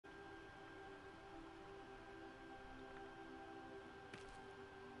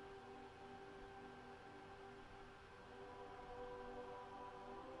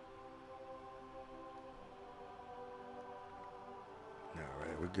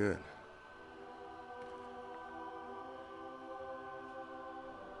good.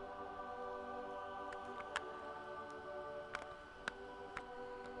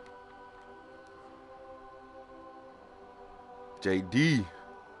 JD.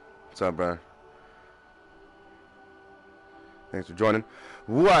 What's up, bro? Thanks for joining.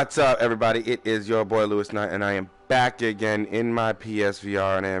 What's up, everybody? It is your boy Lewis Knight, and I am back again in my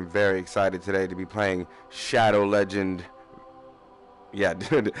PSVR, and I am very excited today to be playing Shadow Legend. Yeah,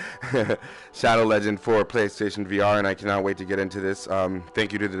 dude. Shadow Legend for PlayStation VR, and I cannot wait to get into this.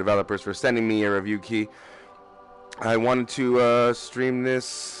 Thank you to the developers for sending me a review key. I wanted to stream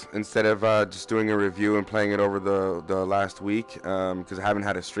this instead of just doing a review and playing it over the last week because I haven't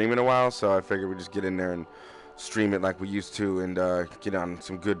had a stream in a while, so I figured we'd just get in there and stream it like we used to and get on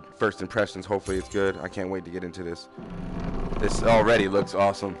some good first impressions. Hopefully it's good. I can't wait to get into this. This already looks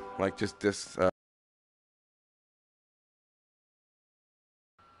awesome. Like just this.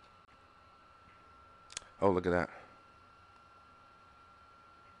 Oh, look at that.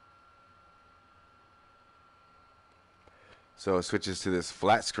 So it switches to this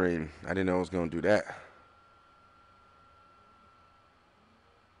flat screen. I didn't know it was going to do that.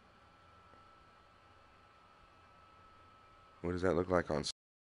 What does that look like on?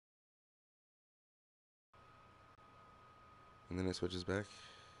 And then it switches back.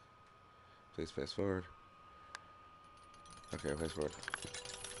 Please fast forward. Okay, fast forward.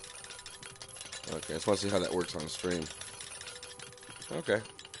 Okay, I just want to see how that works on the stream. Okay.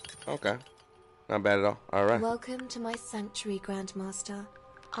 Okay. Not bad at all. Alright. Welcome to my sanctuary, Grandmaster.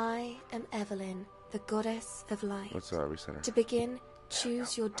 I am Evelyn, the goddess of light. What's recenter? To begin,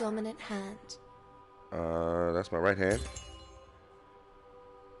 choose your dominant hand. That's my right hand.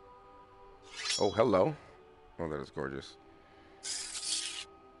 Oh, hello. Oh, that is gorgeous.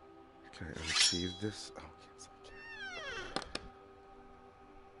 Can I achieve this? Oh, yes, I can.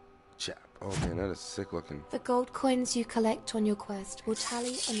 Chap. Oh, man, that is sick looking. The gold coins you collect on your quest will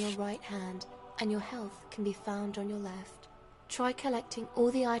tally on your right hand, and your health can be found on your left. Try collecting all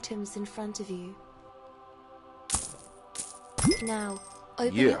the items in front of you. Now,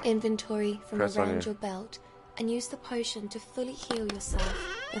 open your inventory from Press around your belt and use the potion to fully heal yourself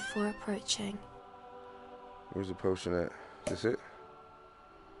before approaching. Where's the potion at? Is this it?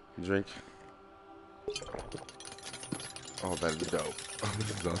 Drink. Oh, that is dope. Oh,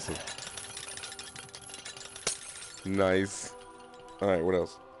 this is awesome. Nice. Alright, what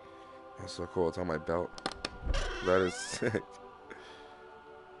else? That's so cool. It's on my belt. That is sick.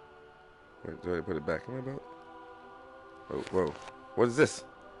 Wait, do I put it back in my belt? Oh, whoa. What is this?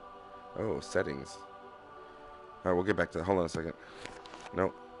 Oh, settings. Alright, we'll get back to that. Hold on a second.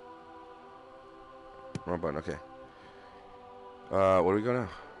 Nope. Wrong button. Okay. Where do we go now?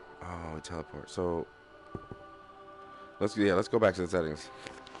 Oh, we teleport. So let's go back to the settings.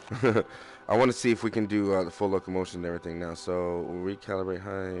 I want to see if we can do the full locomotion and everything now. So recalibrate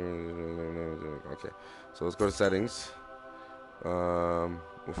high. Okay. So let's go to settings. We'll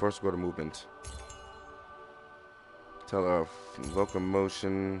first go to movement. Tell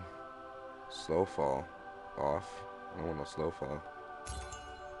locomotion slow fall off. I don't want no slow fall.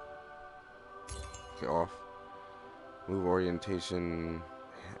 Okay, off. Move orientation.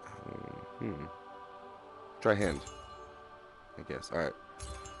 Try hand, I guess. Alright.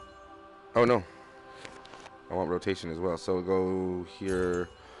 Oh no. I want rotation as well. So go here.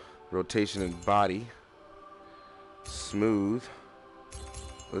 Rotation and body. Smooth.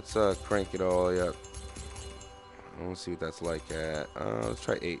 Let's crank it all the way up. I want to see what that's like at. Let's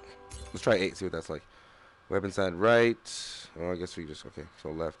try 8. Let's try 8, see what that's like. Weapon side right. Well, I guess we just, okay, so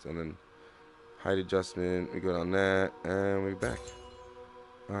left. And then height adjustment. We go down that. And we're back.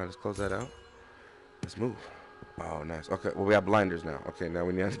 Alright, let's close that out. Let's move. Oh, nice. Okay, well, we have blinders now. Okay, now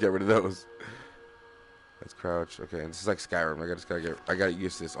we need to get rid of those. Let's crouch. Okay, and this is like Skyrim. I gotta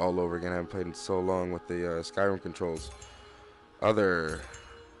use this all over again. I haven't played in so long with the Skyrim controls. Other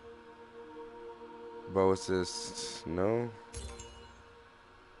bow assist. No.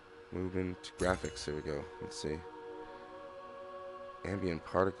 Movement graphics. Here we go. Let's see. Ambient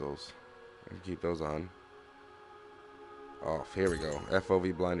particles. I can keep those on. Off. Here we go.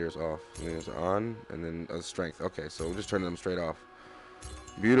 FOV blinders off. Blinders are on, and then strength. Okay, so we're just turning them straight off.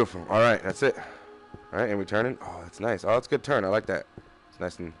 Beautiful. All right, that's it. All right, and we turning. Oh, that's nice. Oh, that's a good turn. I like that. It's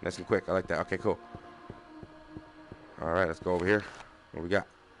nice and quick. I like that. Okay, cool. All right, let's go over here. What we got?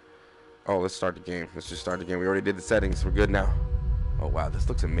 Oh, let's start the game. Let's just start the game. We already did the settings. We're good now. Oh wow, this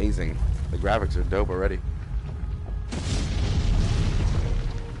looks amazing. The graphics are dope already.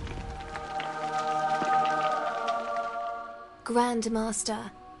 Grandmaster,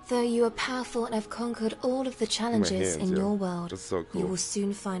 Though you are powerful and have conquered all of the challenges in your world, That's so cool. you will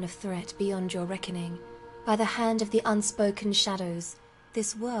soon find a threat beyond your reckoning. By the hand of the unspoken shadows,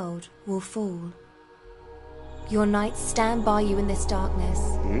 this world will fall. Your knights stand by you in this darkness,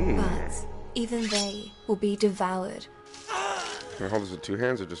 but even they will be devoured. Can I hold this with two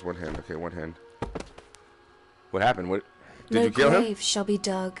hands or just one hand? Okay, one hand. What happened? What? Did No you kill him? grave shall be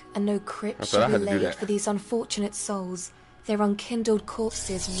dug, and no crypt I thought shall I be had to do laid that. for these unfortunate souls. Their unkindled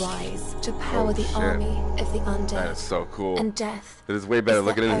corpses rise to power the shit. army of the undead. That is so cool. And death That is way better is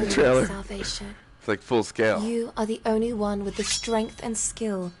looking their in the only trailer. salvation. It's like full scale. You are the only one with the strength and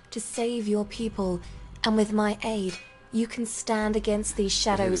skill to save your people, and with my aid, you can stand against these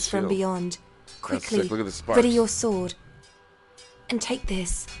shadows from shield. beyond. Quickly, sick. Look at the sparks. ready your sword. And take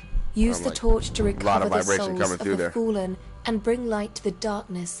this. Use the like, torch to lot recover of the vibration souls coming of through the there. fallen and bring light to the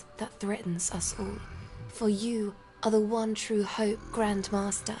darkness that threatens us all. For you are the one true hope, Grand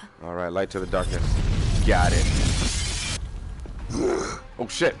Master. All right, light to the darkness. Got it. Oh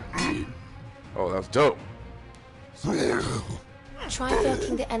shit. Oh, that was dope. Try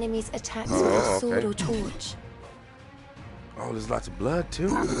blocking the enemy's attacks with Oh, your sword okay. or torch. Oh, there's lots of blood too.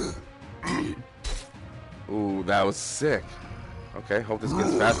 Ooh, that was sick. Okay, hope this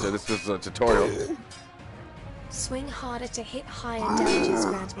gets faster. This is a tutorial. Swing harder to hit higher damages,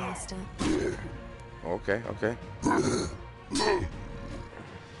 Grandmaster. Okay, okay. Oh,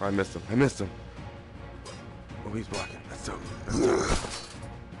 I missed him. I missed him. Oh, he's blocking. That's dope. That's dope.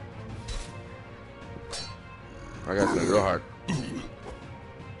 I got something real hard. I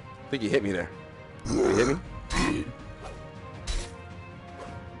think he hit me there. Did he hit me?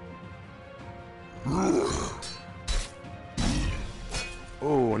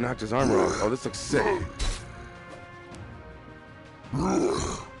 Oh, I knocked his armor off. Oh, this looks sick.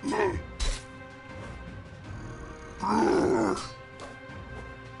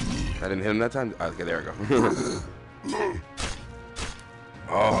 I didn't hit him that time? Okay, there we go.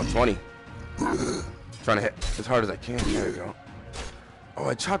 Oh, 20. Trying to hit as hard as I can. There we go. Oh,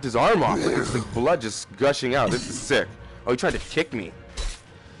 I chopped his arm off. Look, it's like blood just gushing out. This is sick. Oh, he tried to kick me.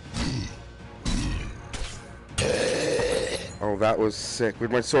 Oh, that was sick.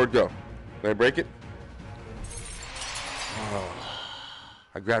 Where'd my sword go? Did I break it? Oh,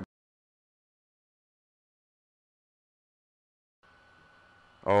 I grabbed.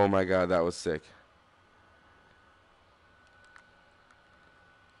 Oh my god, that was sick.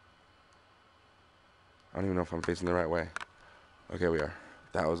 I don't even know if I'm facing the right way. Okay, we are.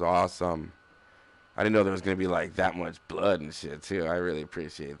 That was awesome. I didn't know there was going to be like that much blood and shit too. I really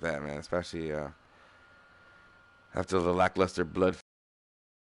appreciate that, man. Especially after the lackluster blood.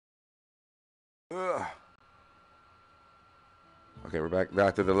 Ugh. Okay, we're back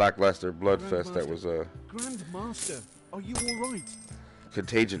after the lackluster blood fest that was Grandmaster, are you all right?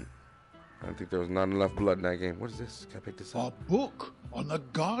 Contagion. I don't think there was not enough blood in that game. What is this? Can I pick this A up? book on the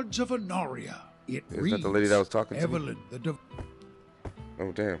gods of Honoria. It Is reads that the lady that was talking to me? Evelyn the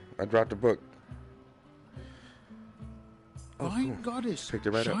Oh damn! I dropped the book. Divine cool. Goddess Picked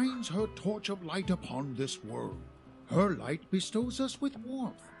it right up. shines her torch of light upon this world. Her light bestows us with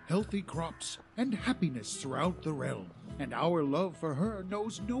warmth, healthy crops, and happiness throughout the realm. And our love for her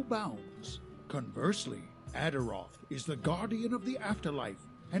knows no bounds. Conversely, Adaroth is the guardian of the afterlife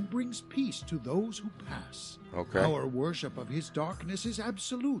and brings peace to those who pass. Okay. Our worship of his darkness is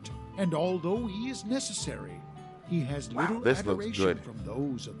absolute, and although he is necessary, he has little this looks adoration good. from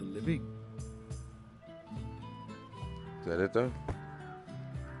those of the living. Is that it though?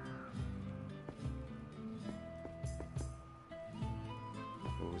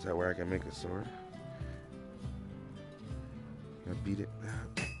 Oh, is that where I can make a sword? Can I beat it?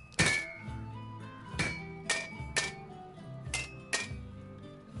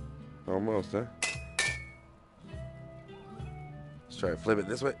 Almost, huh? Let's try to flip it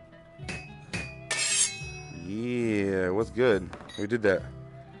this way. Yeah, what's good? We did that.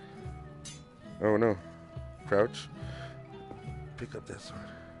 Oh no. Crouch. Pick up that sword.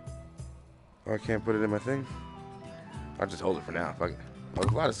 Oh, I can't put it in my thing? I'll just hold it for now. Fuck it. Oh,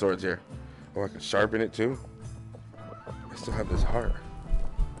 there's a lot of swords here. Oh, I can sharpen it too? I still have this heart.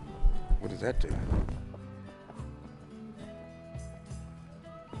 What does that do?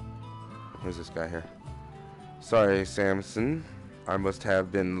 Who's this guy here? Sorry, Samson. I must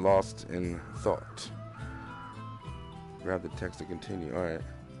have been lost in thought. Grab the text to continue. Alright.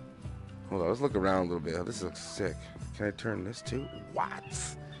 Hold on, let's look around a little bit. This looks sick. Can I turn this too? What?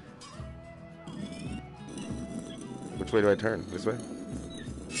 Which way do I turn? This way?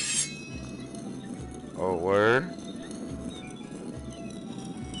 Oh, word?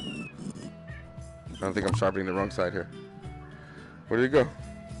 I don't think I'm sharpening the wrong side here. Where did it go?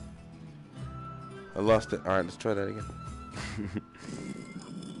 lost it. Alright, let's try that again. Yeah.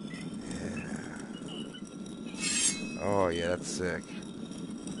 Oh, yeah, that's sick.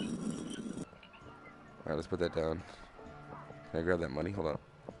 Alright, let's put that down. Can I grab that money? Hold on.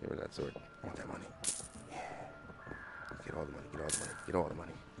 Give me that sword. I want that money. Yeah. Get all the money. Get all the money. Get all the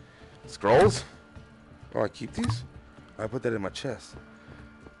money. Scrolls? Oh, I keep these? Oh, I put that in my chest.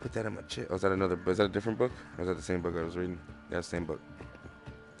 Put that in my chest. Oh, is that another? Is that a different book? Or is that the same book I was reading? Yeah, the same book.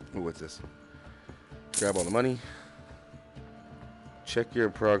 Ooh, what's this? Grab all the money. Check your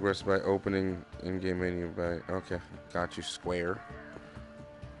progress by opening in-game menu by... Okay, got you, square.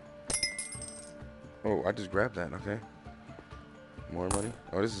 Oh, I just grabbed that, okay. More money.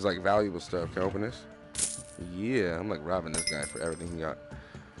 Oh, this is like valuable stuff. Can I open this? Yeah, I'm like robbing this guy for everything he got.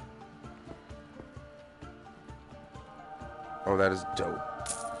 Oh, that is dope.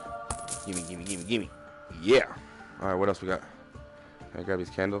 Gimme, gimme, gimme, gimme. Yeah. Alright, what else we got? Can I grab these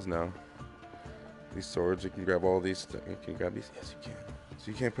candles? No. These swords, you can grab all these. Can you grab these? Yes, you can.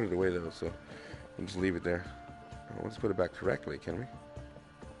 So you can't put it away though, so we'll just leave it there. Oh, let's put it back correctly, can we?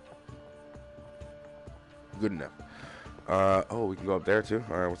 Good enough. Oh, we can go up there too.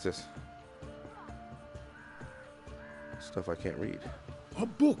 Alright, what's this? Stuff I can't read. A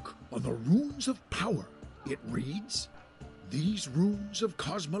book on the runes of power. It reads, "These runes of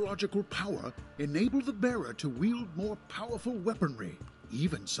cosmological power enable the bearer to wield more powerful weaponry,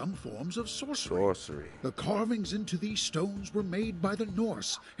 even some forms of sorcery. The carvings into these stones were made by the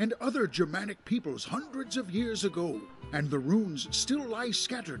Norse and other Germanic peoples hundreds of years ago, and the runes still lie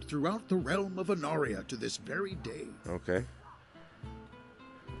scattered throughout the realm of Anaria to this very day." Okay.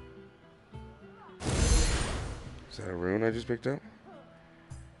 Is that a rune I just picked up?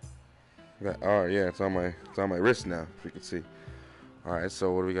 Oh yeah, it's on my wrist now, if you can see. Alright,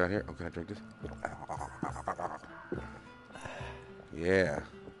 so what do we got here? Oh, can I drink this? Yeah.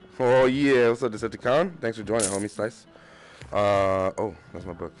 Oh yeah, what's up, Decepticon? Thanks for joining, homie Slice. Oh, that's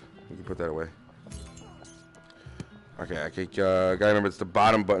my book. We can put that away. Okay, gotta remember it's the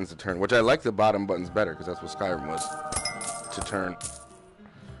bottom buttons to turn, which I like the bottom buttons better, because that's what Skyrim was, to turn.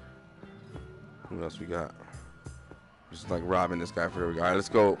 What else we got? Just like robbing this guy for every guy. Alright, let's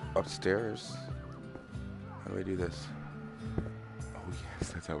go upstairs. How do we do this? Oh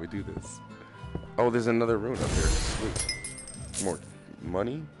yes, that's how we do this. Oh, there's another rune up here. Sweet. More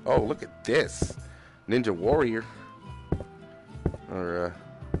money. Oh, look at this. Ninja warrior. Or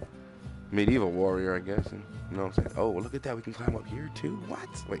medieval warrior, I guess. And, you know what I'm saying? Oh, look at that. We can climb up here too. What?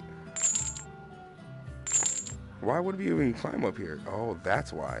 Wait. Why would we even climb up here? Oh,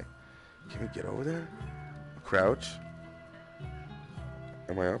 that's why. Can we get over there? Crouch.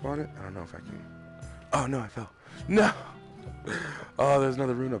 Am I up on it? I don't know if I can. Oh, no, I fell. No! Oh, there's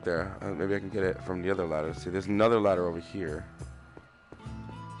another rune up there. Maybe I can get it from the other ladder. See, there's another ladder over here.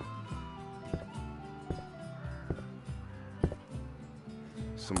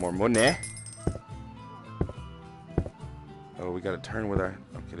 Some more money. Oh, we gotta turn with our...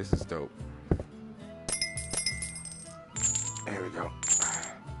 Okay, this is dope. There we go.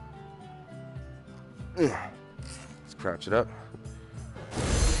 Let's crouch it up.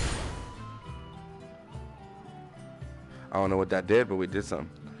 I don't know what that did, but we did something.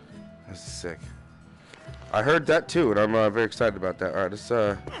 That's sick. I heard that too, and I'm very excited about that. All right,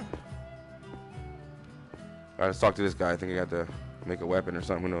 let's talk to this guy. I think I got to make a weapon or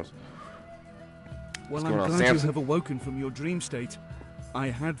something. Who knows? Well, I'm glad you have awoken from your dream state. I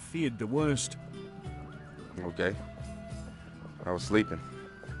had feared the worst. Okay. I was sleeping.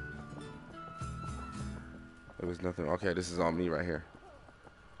 There was nothing. Okay, this is on me right here.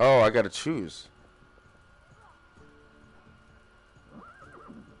 Oh, I gotta choose.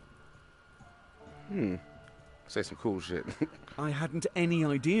 Say some cool shit. I hadn't any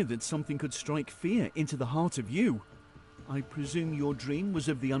idea that something could strike fear into the heart of you. I presume your dream was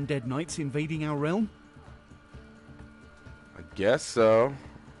of the undead knights invading our realm? I guess so.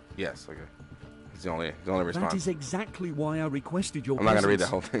 Yes, okay. It's the only response. That is exactly why I requested your I'm not presence. gonna read the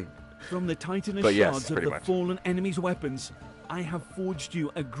whole thing. From the titanous But yes, shards of pretty the much. fallen enemy's weapons, I have forged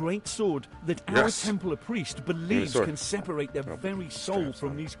you a great sword that our Yes. Templar priest believes sword. can separate the very soul straps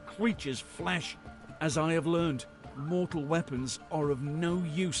from on. these creatures' flesh. As I have learned, mortal weapons are of no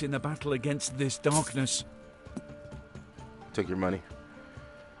use in the battle against this darkness. Took your money.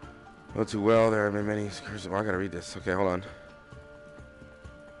 Oh, too well. There have been many curses. Oh, I gotta read this. Okay, hold on.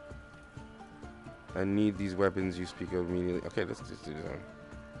 I need these weapons you speak of immediately. Okay, let's just do this one.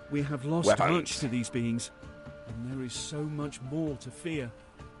 We have lost Weapons. touch to these beings, and there is so much more to fear.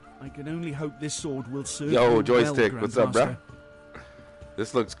 I can only hope this sword will serve Yo, you joystick, well, what's up, bro? Grandmaster.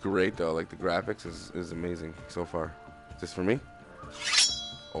 This looks great though. Like the graphics is amazing so far. Is this for me?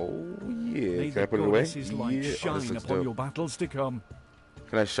 Oh, yeah. May Can I the put it away? goddess's light Yeah. Oh, this shine looks upon dope. your battles to come.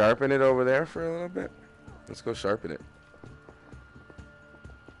 Can I sharpen it over there for a little bit? Let's go sharpen it.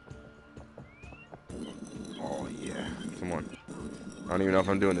 Oh, yeah. Come on. I don't even know if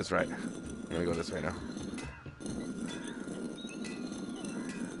I'm doing this right. I'm going to go this way now.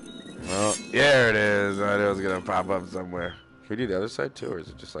 Oh, there it is. I knew it was going to pop up somewhere. Can we do the other side too, or is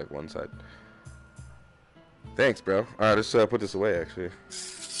it just like one side? Thanks, bro. All right, let's put this away, actually.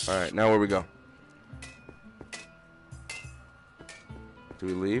 All right, now where we go? Do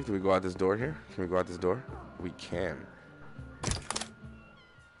we leave? Do we go out this door here? Can we go out this door? We can.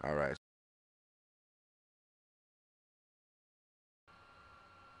 All right.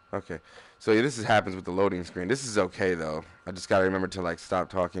 Okay. So yeah, happens with the loading screen. This is okay, though. I just got to remember to, like, stop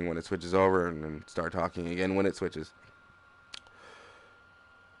talking when it switches over and then start talking again when it switches.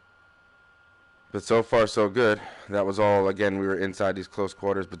 But so far, so good. That was all, again, we were inside these close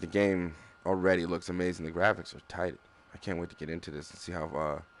quarters, but the game already looks amazing. The graphics are tight. I can't wait to get into this and see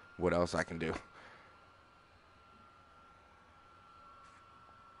how what else I can do.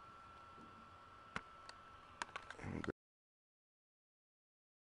 There we go.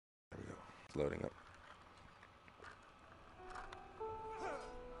 It's loading up.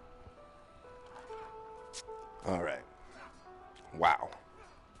 All right. Wow.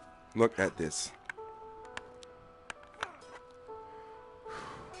 Look at this.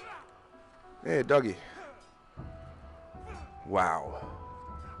 Hey, doggy. Wow.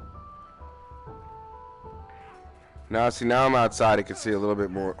 Now, see, now I'm outside. I can see a little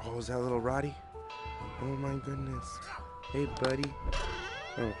bit more. Oh, is that little Roddy? Oh, my goodness. Hey, buddy.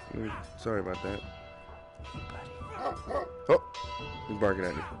 Oh, sorry about that. Hey, buddy. Oh, he's barking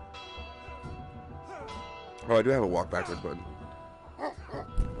at me. Oh, I do have a walk backwards button.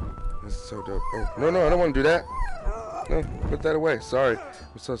 This is so dope. Oh, no, I don't want to do that. No, put that away. Sorry.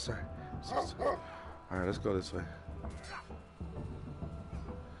 I'm so sorry. All right, let's go this way.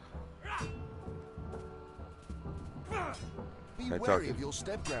 Be wary of your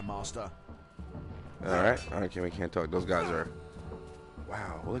step, Grandmaster. All right, okay, we can't talk. Those guys are.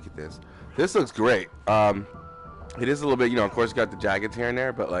 Wow, look at this. This looks great. It is a little bit, of course, you got the jaggeds here and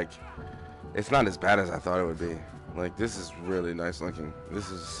there, but like, it's not as bad as I thought it would be. Like, this is really nice looking. This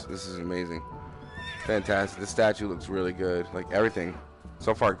is amazing. Fantastic. The statue looks really good. Like, everything.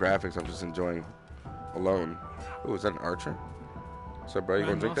 So far, graphics, I'm just enjoying alone. Ooh, is that an archer? What's up, bro? You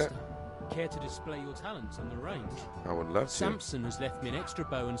gonna drink that? Care to display your talents on the range? I would love to. Samson has left me an extra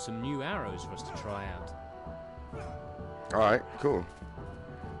bow and some new arrows for us to try out. All right, cool.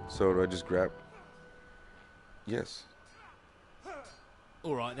 So do I just grab? Yes.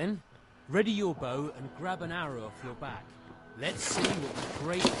 All right then. Ready your bow and grab an arrow off your back. Let's see what the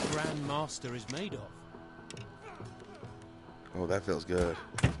great Grand Master is made of. Oh, that feels good.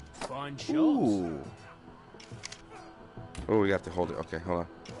 Fine shots. Ooh. Oh, we have to hold it. Okay, hold on.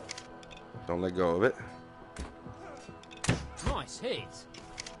 Don't let go of it. Nice hit.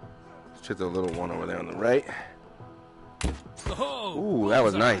 Let's hit the little one over there on the right. Oh, Ooh, that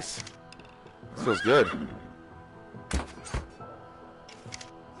was nice. This feels good.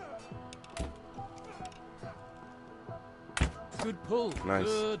 Good pull. Nice.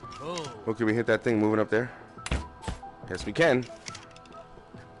 Good pull. Oh, can we hit that thing moving up there? Yes, we can.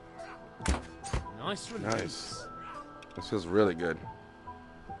 Nice release. Nice. This feels really good.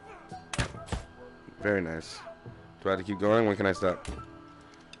 Very nice. Do I have to keep going? When can I stop?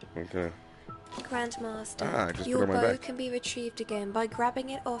 Okay. Grandmaster, Just your put it on my bow back. can be retrieved again by grabbing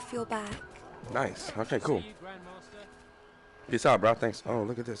it off your back. Nice. Okay, cool. See you, Grandmaster. Peace out, bro. Thanks. Oh,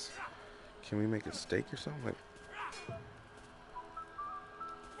 look at this. Can we make a steak or something? Like,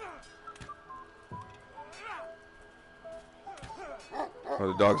 oh,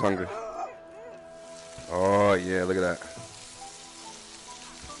 the dog's hungry. Oh, yeah, look at that.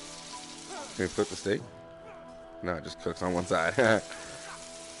 Can we flip the steak? No, it just cooks on one side.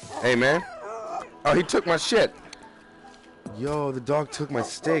 Hey, man. Oh, he took my shit. Yo, the dog took my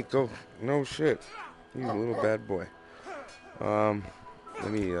steak. Oh, no shit. He's a little bad boy. Let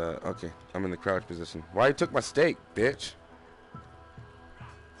me, okay. I'm in the crouch position. Why you took my steak, bitch?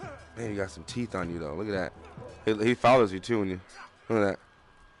 Man, you got some teeth on you, though. Look at that. He follows you, too, when you... Look at that.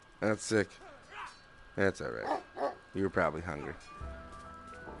 That's sick. That's alright. You were probably hungry.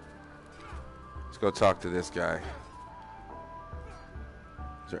 Let's go talk to this guy.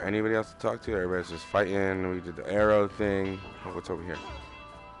 Is there anybody else to talk to? Everybody's just fighting. We did the arrow thing. Oh, what's over here?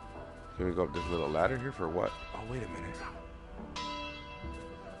 Can we go up this little ladder here for what? Oh, wait a minute.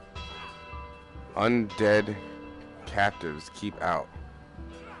 Undead captives keep out.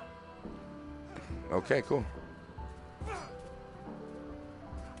 Okay, cool.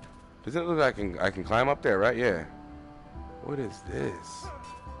 Does it look like I can climb up there, right? Yeah. What is this?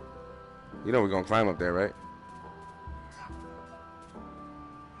 You know we're gonna climb up there, right?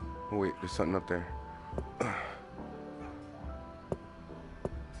 Oh wait, there's something up there.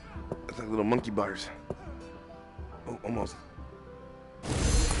 It's like little monkey bars. Oh, almost.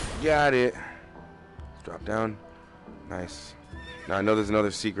 Got it. Let's drop down. Nice. Now I know there's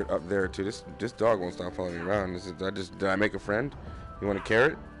another secret up there too. This dog won't stop following me around. Did I make a friend? You want a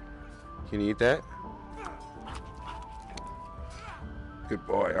carrot? Can you eat that? Good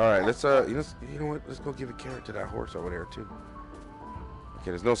boy. All right, let's you know what? Let's go give a carrot to that horse over there too.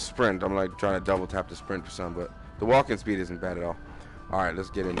 Okay, there's no sprint. I'm like trying to double tap the sprint for some, but the walking speed isn't bad at all. All right, let's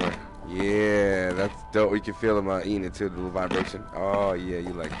get in there. Yeah, that's dope. You can feel him eating it too, the little vibration. Oh yeah,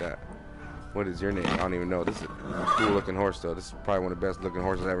 you like that. What is your name? I don't even know. This is a cool looking horse though. This is probably one of the best looking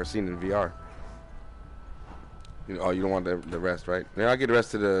horses I've ever seen in VR. You know, oh, you don't want the rest, right? Yeah, I'll get the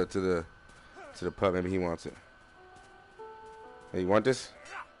rest to the pup. Maybe he wants it. Hey, you want this?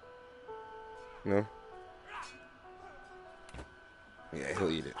 No? Yeah, he'll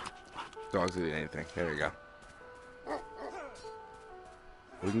eat it. Dogs will eat anything. There we go.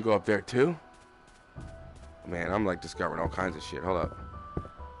 We can go up there too? Man, I'm like discovering all kinds of shit. Hold up.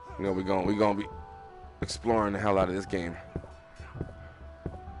 You know, we gonna be exploring the hell out of this game.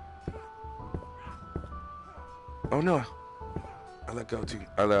 Oh no. I let go too.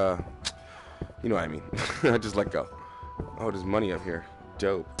 You know what I mean. I just let go. Oh, there's money up here.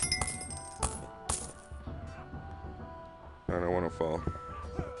 Dope. I don't want to fall.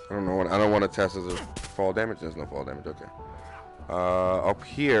 I don't want to test as a fall damage. There's no fall damage. Okay. Up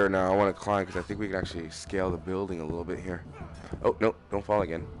here now, I want to climb because I think we can actually scale the building a little bit here. Oh no! Don't fall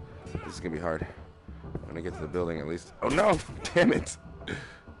again. This is gonna be hard. I'm gonna get to the building at least. Oh no! Damn it!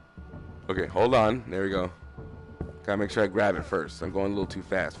 Okay, hold on. There we go. Gotta make sure I grab it first. I'm going a little too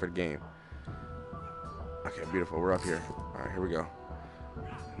fast for the game. Okay, beautiful. We're up here. All right, here we go.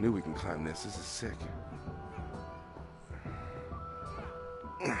 I knew we can climb this. This is sick.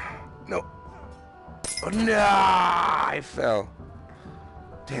 No. Oh no! I fell.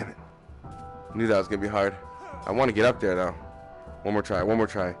 Damn it. Knew that was gonna be hard. I want to get up there though. One more try. One more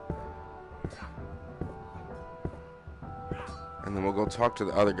try. And then we'll go talk to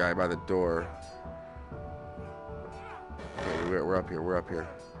the other guy by the door. Okay, we're up here. We're up here.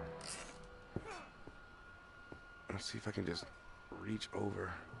 Let's see if I can just reach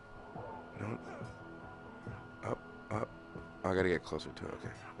over. No. Up, up. Oh, I gotta get closer to it.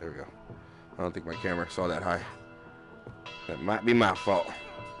 Okay, there we go. I don't think my camera saw that high. That might be my fault.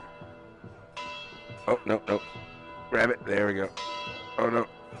 Oh, no, no. Grab it. There we go. Oh, no.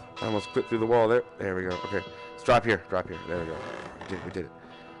 I almost clipped through the wall there. There we go. Okay. Let's drop here. Drop here. There we go. We did it.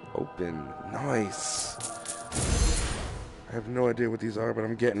 Open. Nice. I have no idea what these are, but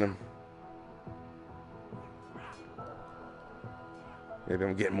I'm getting them. Maybe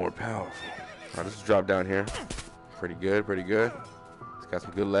I'm getting more powerful. Alright, let's drop down here. Pretty good, pretty good. It's got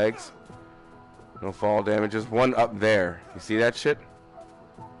some good legs. No fall damage. Just one up there. You see that shit?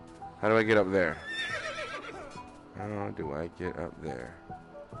 How do I get up there? How do I get up there?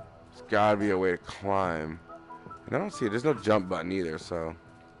 There's gotta be a way to climb. And I don't see it. There's no jump button either, so.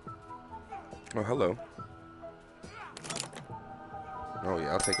 Oh, hello. Oh,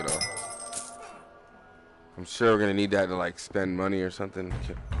 yeah, I'll take it off. I'm sure we're gonna need that to, like, spend money or something.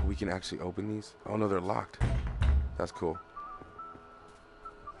 We can actually open these? Oh, no, they're locked. That's cool.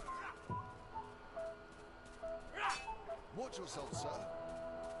 Watch yourself, sir.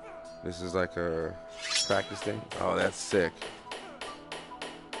 This is like a practice thing. Oh, that's sick.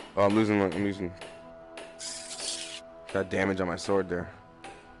 Oh, I'm losing. Got damage on my sword there.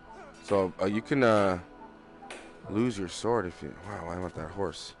 So you can lose your sword if you. Wow, I want that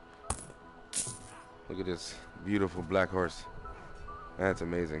horse. Look at this beautiful black horse. That's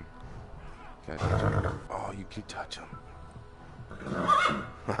amazing. Can I touch him? Oh, you can touch him.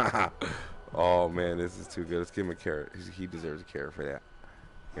 Oh man, this is too good. Let's give him a carrot. He deserves a carrot for that.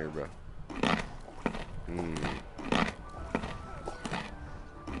 Here, bro.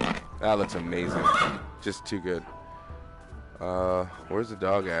 That looks amazing. Just too good. Where's the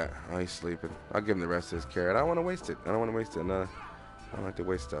dog at? Oh, he's sleeping. I'll give him the rest of his carrot. I don't want to waste it. I don't want to waste it. No, I don't like to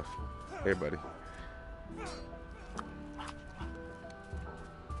waste stuff. Here, buddy.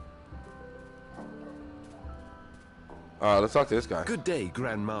 Let's talk to this guy. Good day,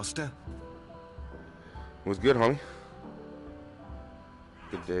 Grandmaster. What's good, homie?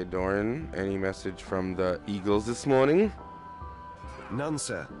 Good day, Doran. Any message from the Eagles this morning? None,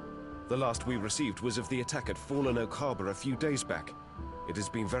 sir. The last we received was of the attack at Fallen Oak Harbor a few days back. It has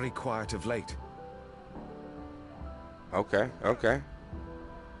been very quiet of late. Okay, okay.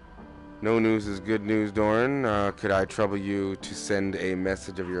 No news is good news, Doran. Could I trouble you to send a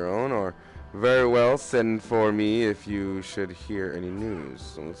message of your own, or very well, send for me if you should hear any news.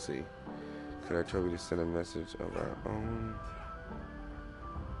 So let's see. Could I trouble you to send a message of our own?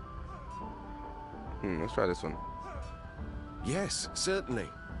 Let's try this one. Yes, certainly.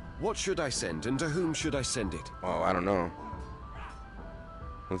 What should I send, and to whom should I send it? Oh, I don't know.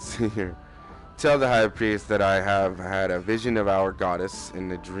 Let's see here. Tell the high priest that I have had a vision of our goddess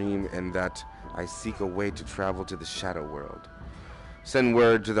in a dream, and that I seek a way to travel to the shadow world. Send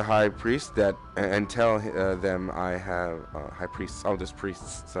word to the high priest that, and tell them I have high priests. Oh, there's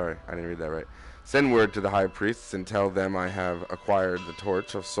priests. Sorry, I didn't read that right. Send word to the high priests and tell them I have acquired the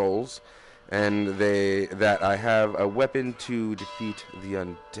torch of souls, and that I have a weapon to defeat the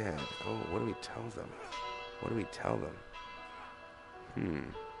undead. Oh, what do we tell them? What do we tell them?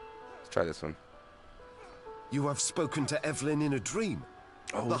 Let's try this one. You have spoken to Evelyn in a dream.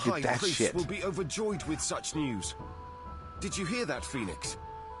 Oh, the look high at that priest shit. will be overjoyed with such news. Did you hear that, Phoenix?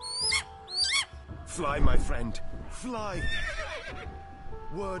 Fly, my friend. Fly.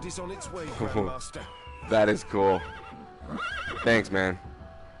 Word is on its way, Grandmaster. That is cool. Thanks, man.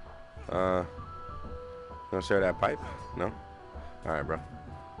 You wanna share that pipe? No? Alright, bro.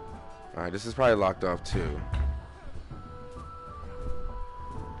 Alright, this is probably locked off too.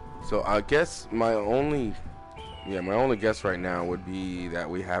 So I guess my only guess right now would be that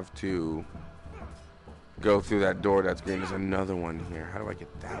we have to go through that door that's green. There's another one here. How do I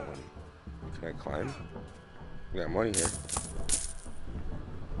get that one? Can I climb? We got money here.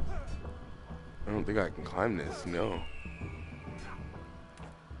 I don't think I can climb this. No.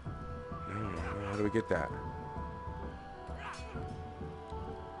 No. How do we get that?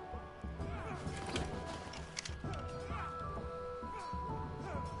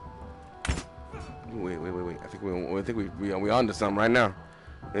 Wait. I think we onto something right now.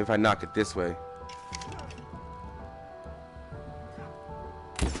 Maybe if I knock it this way.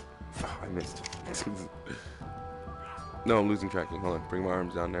 Oh, I missed. No, I'm losing tracking. Hold on. Bring my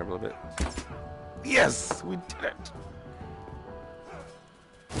arms down there a little bit. Yes! We did it!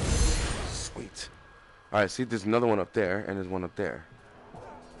 Sweet. Alright, see, there's another one up there, and there's one up there.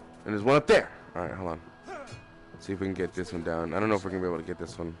 And there's one up there! Alright, hold on. Let's see if we can get this one down. I don't know if we're going to be able to get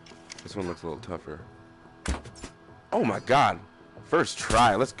this one. This one looks a little tougher. Oh my god! First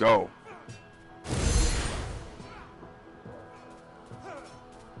try, let's go!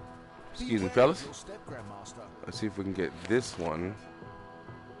 Excuse me, fellas. Let's see if we can get this one.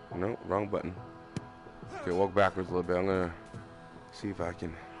 No, wrong button. Okay, walk backwards a little bit. I'm gonna see if I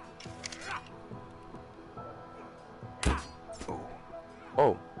can.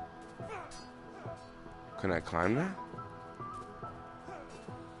 Oh. Can I climb that?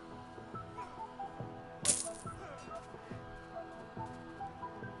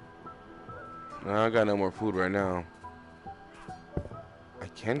 No, I got no more food right now. I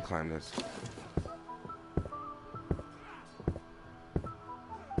can climb this.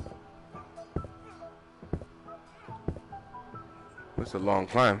 It's a long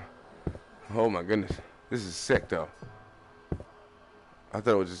climb. Oh my goodness. This is sick though. I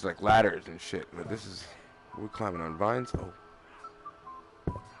thought it was just like ladders and shit, but this is, we're climbing on vines. Oh.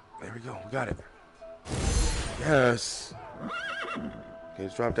 There we go. We got it. Yes. Okay,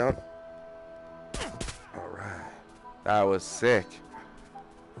 just drop down. Alright. That was sick.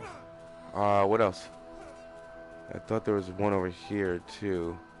 What else? I thought there was one over here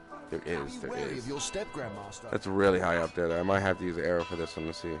too. There is. That's really high up there. I might have to use an arrow for this one.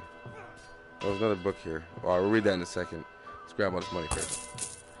 Let's see. Oh, there's another book here. Oh, we'll read that in a second. Let's grab all this money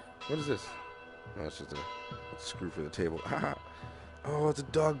first. What is this? Oh, it's just a screw for the table. Oh, it's a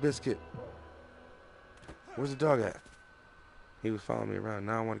dog biscuit. Where's the dog at? He was following me around.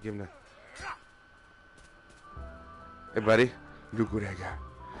 Now I want to give him that. Hey, buddy. Look what I got.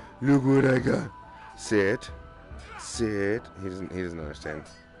 Look what I got. Sit. Sit. He doesn't understand.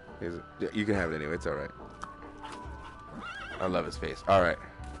 You can have it anyway. It's all right. I love his face. All right.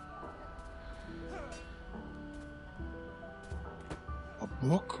 A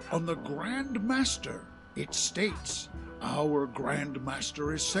book on the Grand Master. It states, our Grand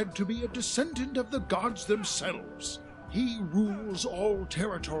Master is said to be a descendant of the gods themselves. He rules all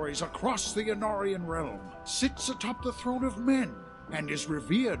territories across the Inarian realm, sits atop the throne of men, and is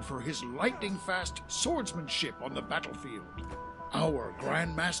revered for his lightning-fast swordsmanship on the battlefield. Our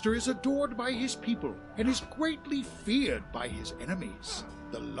Grand Master is adored by his people and is greatly feared by his enemies.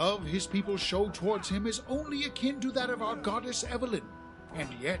 The love his people show towards him is only akin to that of our goddess Evelyn, and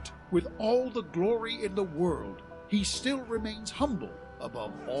yet, with all the glory in the world, he still remains humble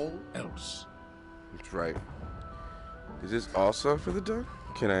above all else. That's right. Is this also for the dog?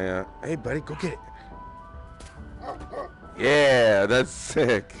 Can I, hey buddy, go get it. Yeah, that's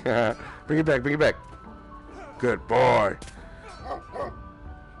sick. Bring it back, bring it back. Good boy.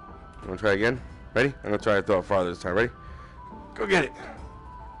 You wanna try again? Ready? I'm gonna try to throw it farther this time. Ready? Go get it.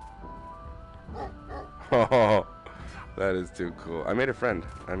 Oh, that is too cool. I made a friend.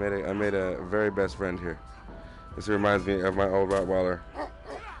 I made a very best friend here. This reminds me of my old Rottweiler.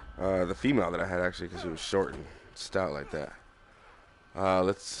 The female that I had, actually, because she was short and stout like that.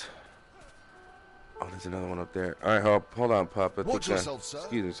 Let's... Oh, there's another one up there. All right, hold on, pup. Watch yourself, sir.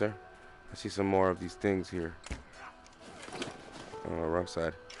 Excuse me, sir. I see some more of these things here. Oh, wrong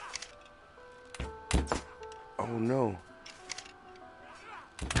side. Oh, no.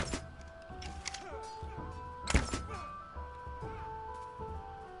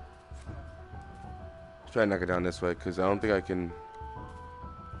 Try to knock it down this way, because I don't think I can...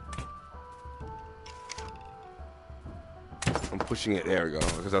 I'm pushing it. There we go.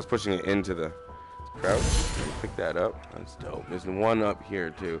 Because I was pushing it into the crouch. Pick that up. That's dope. There's one up here,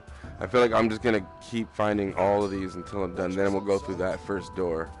 too. I feel like I'm just going to keep finding all of these until I'm done. Then we'll go through that first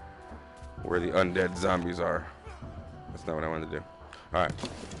door where the undead zombies are. That's not what I wanted to do. Alright.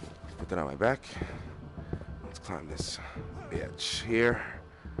 Put that on my back. Let's climb this bitch here.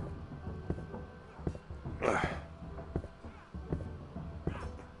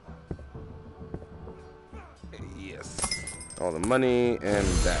 Yes. All the money and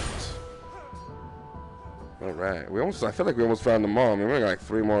that. Alright. I feel like we almost found them all. I mean, we got like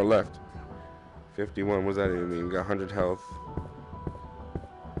 3 more left. 51. What does that even mean? We got 100 health.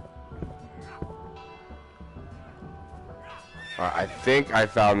 I think I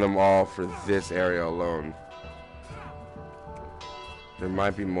found them all for this area alone. There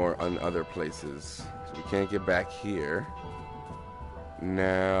might be more on other places. So we can't get back here.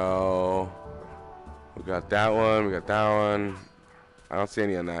 Now, we got that one, we got that one. I don't see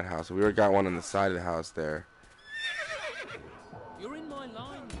any on that house. We already got one on the side of the house there. You're in my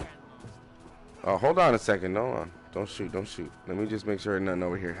line, Oh, hold on a second. Hold on. Don't shoot, don't shoot. Let me just make sure there's nothing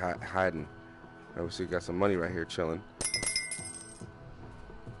over here hiding. Obviously, got some money right here chilling.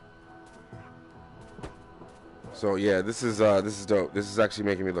 So yeah, this is dope. This is actually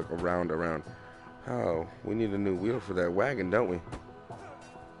making me look around. Oh, we need a new wheel for that wagon, don't we?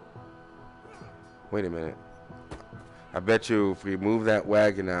 Wait a minute. I bet you if we move that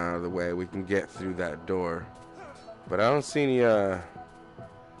wagon out of the way, we can get through that door. But I don't see any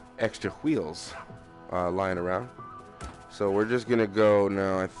extra wheels lying around. So we're just gonna go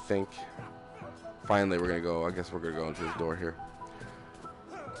now, I think. Finally, we're gonna go. I guess we're gonna go into this door here.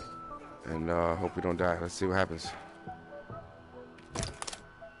 And hope we don't die. Let's see what happens.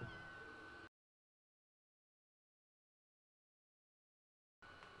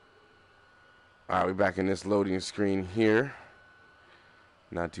 Alright, we're back in this loading screen here.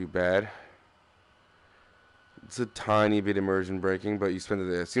 Not too bad. It's a tiny bit immersion breaking, but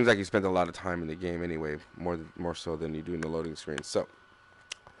it seems like you spend a lot of time in the game anyway, more so than you do in the loading screen. So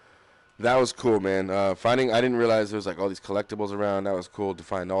that was cool, man. I didn't realize there was like all these collectibles around. That was cool to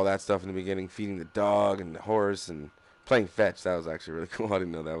find all that stuff in the beginning. Feeding the dog and the horse and playing fetch. That was actually really cool. I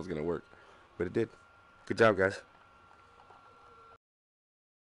didn't know that was gonna work, but it did. Good job, guys.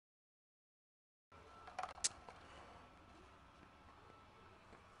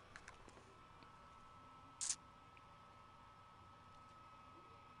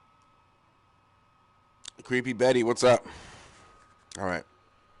 Creepy Betty, what's up? All right.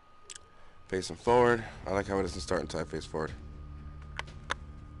 Facing forward. I like how it doesn't start until I face forward.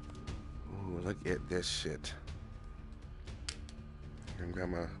 Ooh, look at this shit. I'm gonna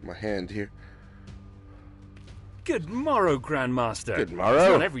grab my hand here. Good morrow, Grandmaster. Good morrow.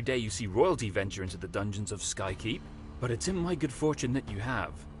 It's not every day you see royalty venture into the dungeons of Skykeep, but it's in my good fortune that you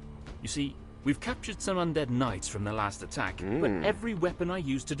have. You see, we've captured some undead knights from the last attack, but every weapon I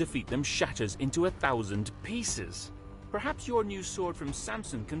use to defeat them shatters into 1,000 pieces. Perhaps your new sword from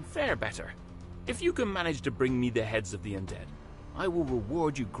Samson can fare better. If you can manage to bring me the heads of the undead, I will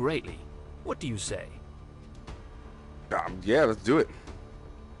reward you greatly. What do you say? Yeah, let's do it.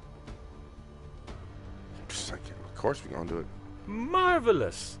 Of course we're gonna do it.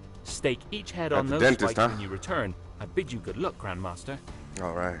 Marvelous! Stake each head on those spikes when you return. I bid you good luck, Grandmaster.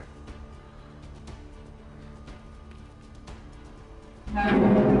 All right.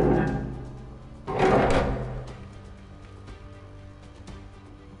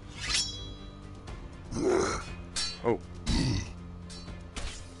 Oh.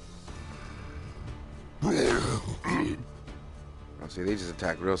 Oh, see, they just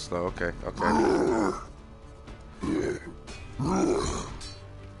attack real slow. Okay, okay.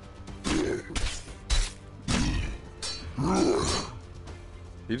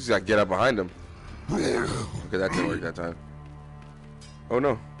 You just gotta get up behind him. Okay, that didn't work that time. Oh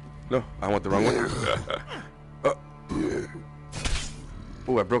no. No, I went the wrong way.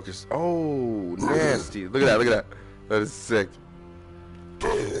 Oh, I broke his. Oh, nasty. Look at that, look at that. That is sick.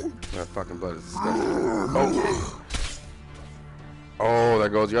 That fucking blood is disgusting. Oh. Oh, there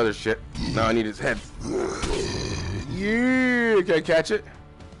goes the other shit. Now I need his head. Yeah, can I catch it?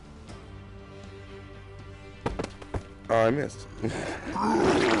 Oh, I missed.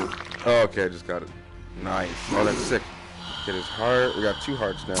 Oh, okay, I just got it. Nice. Oh, that's sick. Get his heart. We got 2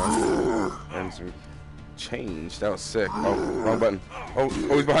 hearts now. And some change. That was sick. Oh, wrong button. Oh,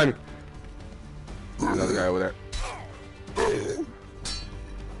 he's behind me. There's another guy over there.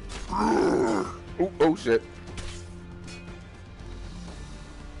 Oh shit.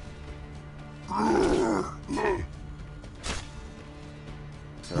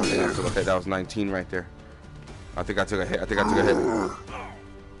 Okay, that's still a hit. That was 19 right there. I think I took a hit. I think I took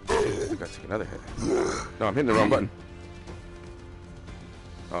another hit. No, I'm hitting the wrong button.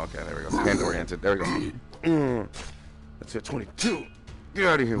 Oh, okay, there we go. Hand oriented. There we go. That's it. 22. Get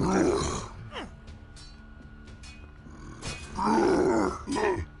out of here with that.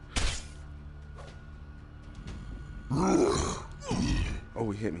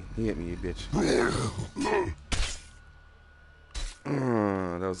 Oh, he hit me. He hit me, you bitch.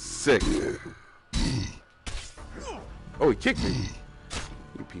 That was sick. Oh, he kicked me.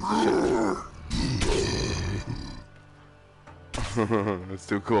 You piece of shit. That's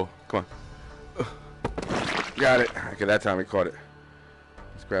too cool. Come on. Got it. Okay, that time we caught it.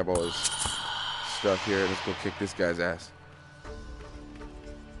 Let's grab all his stuff here and let's go kick this guy's ass.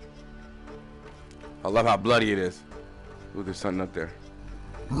 I love how bloody it is. Ooh, there's something up there.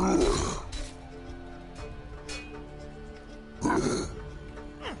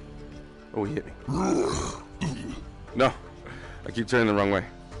 Oh, he hit me. No. I keep turning the wrong way.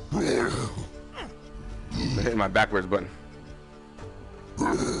 I'm hitting my backwards button.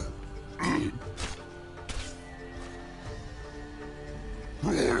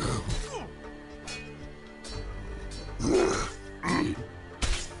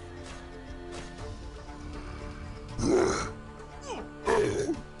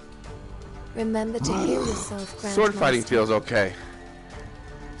 Remember to heal yourself, Grandmaster. Sword fighting feels okay.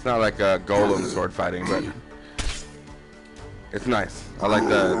 It's not like a golem sword fighting, but it's nice. I like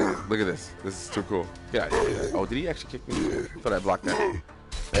the look at this. This is too cool. Yeah. Oh, did he actually kick me? I thought I blocked that.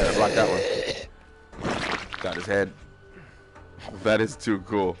 Yeah, I blocked that one. Got his head. That is too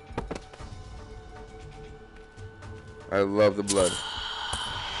cool. I love the blood.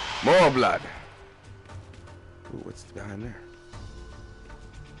 More blood. Ooh, what's behind there?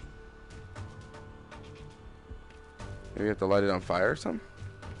 Maybe you have to light it on fire or something?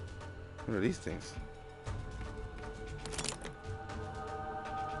 What are these things?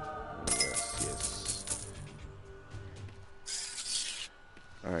 Yes.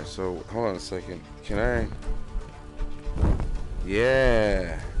 Alright, so hold on a second. Can I?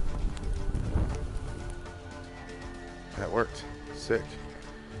 Yeah. That worked. Sick.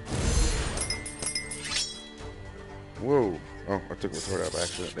 Whoa. Oh, I took my sword out by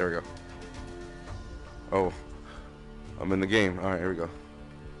accident. There we go. Oh. I'm in the game. Alright, here we go.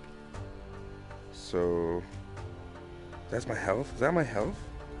 So that's my health? Is that my health?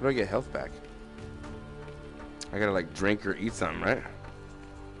 How do I get health back? I gotta like drink or eat something, right?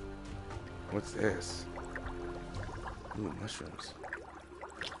 What's this? Ooh, mushrooms.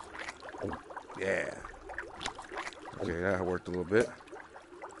 Oh, yeah. Okay, that worked a little bit.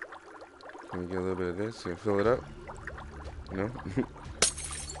 Can we get a little bit of this? Can we fill it up? No?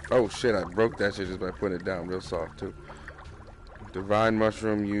 Oh shit, I broke that shit just by putting it down real soft too. Divine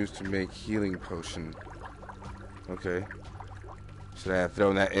mushroom used to make healing potion. Okay. Should I have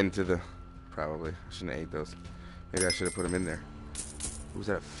thrown that into the... Probably. I shouldn't have ate those. Maybe I should have put them in there. Was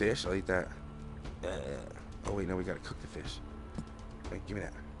that a fish? I'll eat that. Oh wait, no, we gotta cook the fish. Wait, give me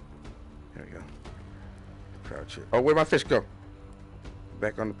that. There we go. Crouch here. Oh, where'd my fish go?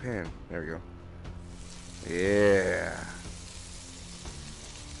 Back on the pan. There we go. Yeah.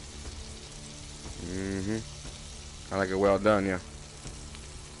 I like it well done, yeah.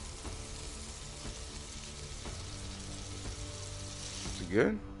 Is it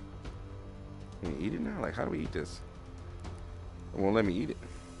good? Can you eat it now? Like, how do we eat this? It won't let me eat it.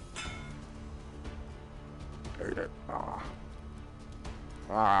 Eat it. Ah.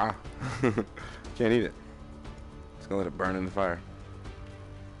 Can't eat it. Just gonna let it burn in the fire.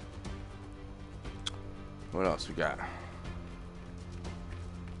 What else we got?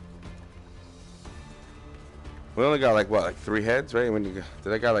 We only got like what, like 3 heads, right? When you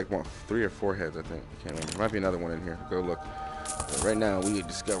did I got like 3 or 4 heads? I think. I can't remember. There might be another one in here. Go look. But right now, we are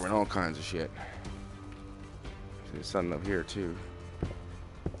discovering all kinds of shit. There's something up here, too.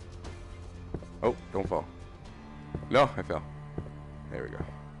 Oh, don't fall. No, I fell. There we go.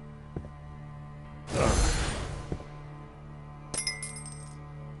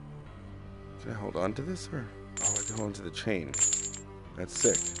 Can I hold on to this, or? Oh, I can hold on to the chain. That's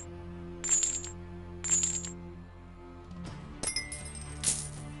sick.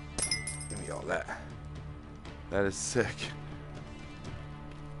 Give me all that. That is sick.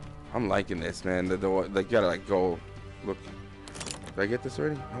 I'm liking this, man. The you gotta like go. Look. Did I get this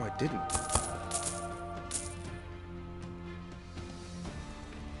already? No, I didn't.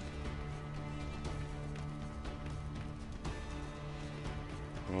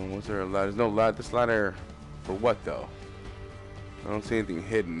 Oh, was there a ladder? There's no ladder. This ladder for what though? I don't see anything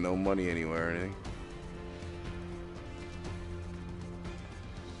hidden. No money anywhere or anything.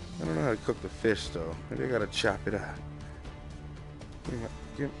 I don't know how to cook the fish though. Maybe I gotta chop it up.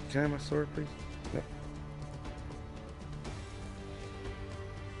 Can I have my sword, please? No.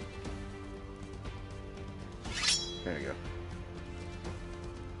 There you go.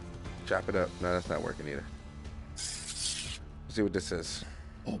 Chop it up. No, that's not working either. Let's see what this is.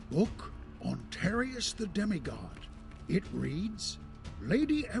 A book on Terius the demigod. It reads,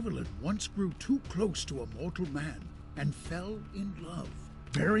 Lady Evelyn once grew too close to a mortal man and fell in love,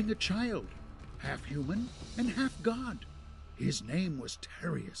 bearing a child, half human and half god. His name was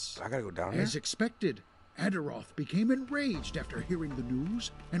Terius. I gotta go down here. As expected, Adaroth became enraged after hearing the news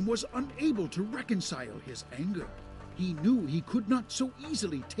and was unable to reconcile his anger. He knew he could not so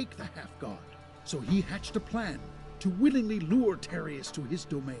easily take the half-god, so he hatched a plan to willingly lure Terius to his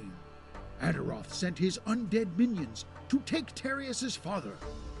domain. Adaroth sent his undead minions to take Terius's father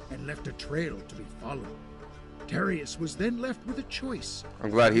and left a trail to be followed. Terius was then left with a choice. I'm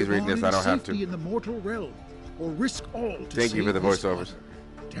glad he's Live reading on this. I don't in have safety to. in the mortal realm, or risk all to Thank you for save the his voiceovers.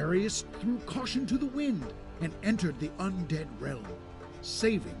 father. Terius threw caution to the wind and entered the undead realm,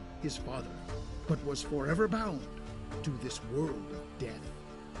 saving his father, but was forever bound to this world of death.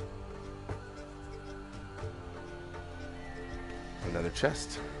 Another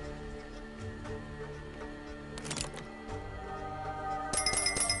chest.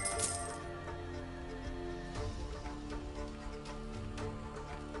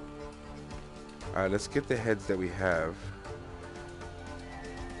 Alright, let's get the heads that we have.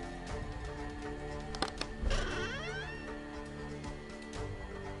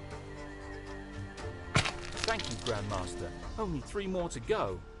 Thank you, Grandmaster. Only 3 more to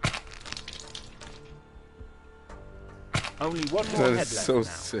go. Only 1 more head That's left so now.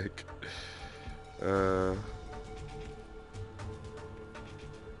 sick.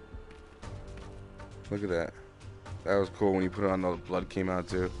 Look at that. That was cool when you put it on. The blood came out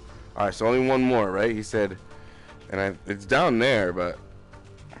too. All right, so only 1 more, right? He said, and it's down there, but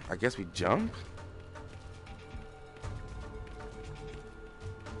I guess we jump.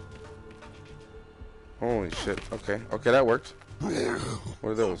 Holy shit. Okay, that worked. What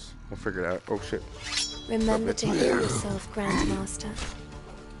are those? We'll figure it out. Oh shit. Remember to heal yourself, Grandmaster.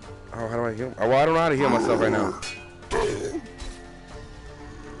 Oh, how do I heal? Oh, well, I don't know how to heal myself right now.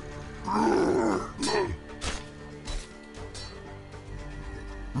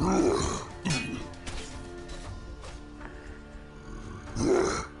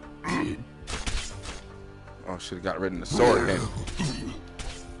 Oh, should have got rid of the sword then.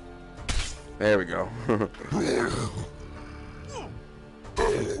 There we go.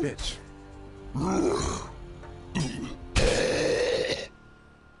 Bitch.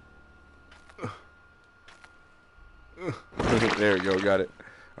 There we go, got it.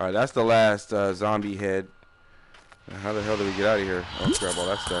 Alright, that's the last zombie head. How the hell do we get out of here? Oh, grab all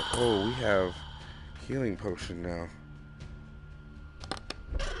that stuff. Oh, we have healing potion now.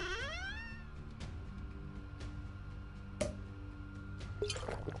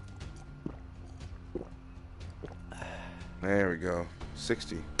 There we go.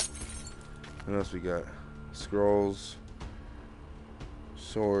 60. What else we got? Scrolls,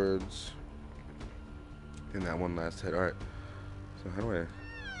 swords, and that one last head. Alright. So how do I...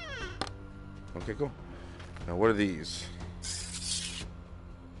 Okay, cool. Now what are these?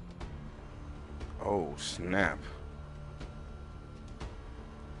 Oh, snap.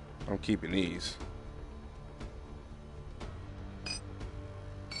 I'm keeping these.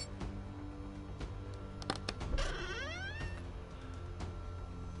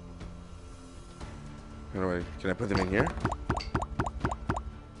 How do I... Can I put them in here?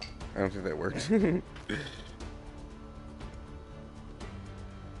 I don't think that works.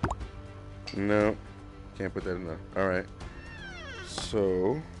 No, can't put that in there. Alright.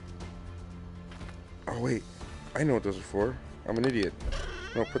 So... Oh, wait. I know what those are for. I'm an idiot.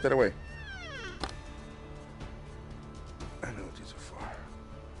 No, put that away. I know what these are for.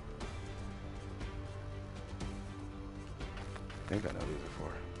 I think I know these are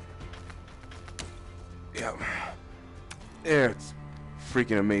for. Yeah. Yeah, it's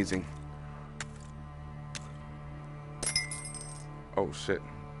freaking amazing. Oh shit.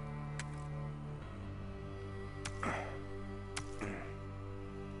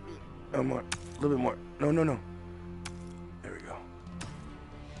 More. A little bit more. No, no, no. There we go.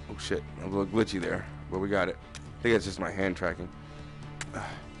 Oh shit. I'm a little glitchy there, but we got it. I think it's just my hand tracking.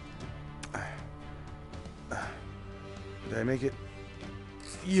 Did I make it?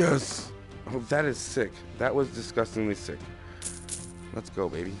 Yes! Oh, that is sick. That was disgustingly sick. Let's go,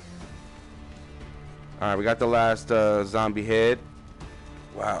 baby. Alright, we got the last zombie head.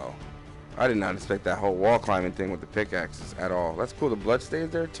 Wow. I did not expect that whole wall climbing thing with the pickaxes at all. That's cool. The blood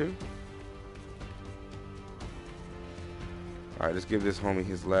stays there, too. Alright, let's give this homie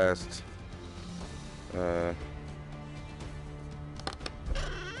his last dead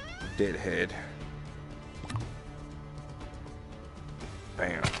head.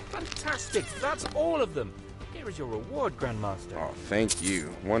 Bam. Fantastic! That's all of them! Here is your reward, Grandmaster. Oh, thank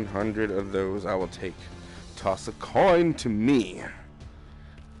you. 100 of those I will take. Toss a coin to me.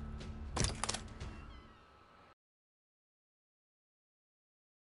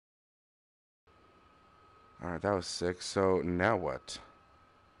 Alright, that was sick. So, now what?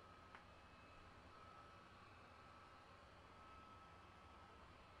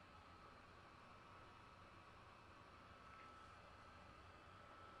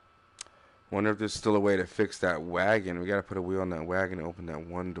 Wonder if there's still a way to fix that wagon. We gotta put a wheel on that wagon and open that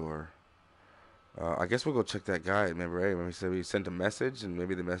one door. I guess we'll go check that guy. Remember, right? When we said we sent a message and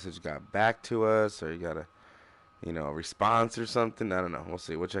maybe the message got back to us, or you got a, you know, a response or something. I don't know. We'll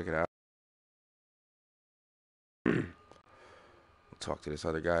see. We'll check it out. We'll talk to this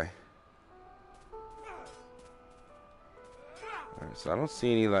other guy. Alright, so I don't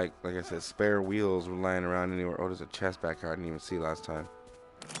see any, like I said, spare wheels lying around anywhere. Oh, there's a chest back here I didn't even see last time.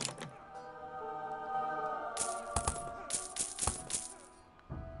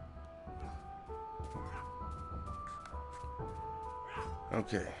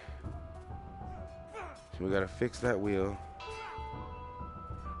 Okay. So we gotta fix that wheel.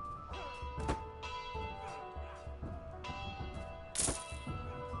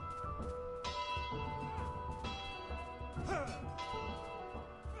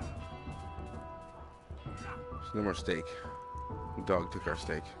 There's no more steak. The dog took our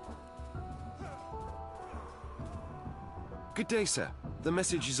steak. Good day, sir. The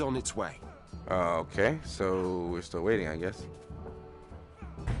message is on its way. Okay, so we're still waiting, I guess.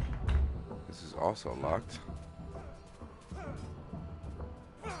 This is also locked.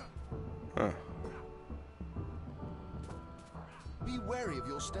 Huh. Be wary of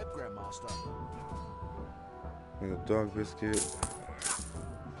your step, Grandmaster. And a dog biscuit.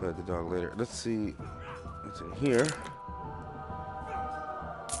 Play the dog later. Let's see what's in here.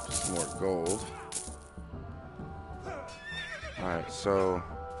 Just more gold. Alright, so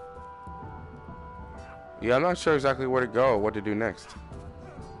yeah, I'm not sure exactly where to go or what to do next.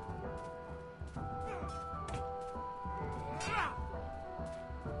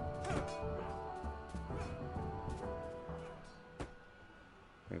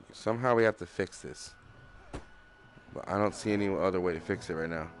 Okay, somehow we have to fix this. But I don't see any other way to fix it right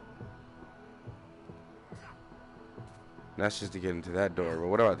now. That's just to get into that door. But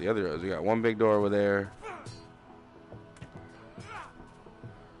what about the other doors? We got one big door over there.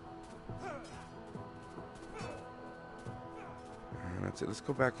 And that's it. Let's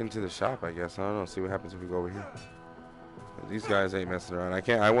go back into the shop, I guess. I don't know. See what happens if we go over here. These guys ain't messing around. I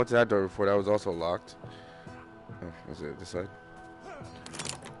can't. I went to that door before. That was also locked. Oh, is it this side?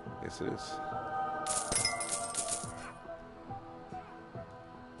 Yes, it is.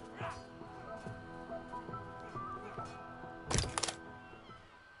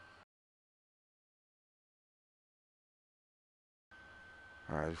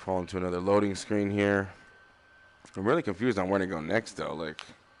 Alright, we fall into another loading screen here. I'm really confused on where to go next, though. Like,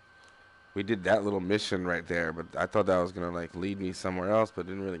 we did that little mission right there, but I thought that was gonna like lead me somewhere else, but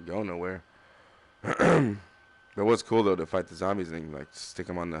didn't really go nowhere. But what's cool though to fight the zombies and like stick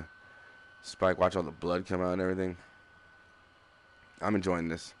them on the spike, watch all the blood come out and everything. I'm enjoying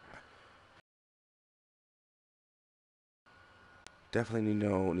this. Definitely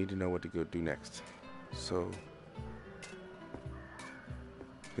need to know what to go do next. So,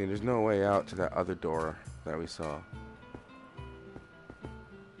 there's no way out to that other door that we saw.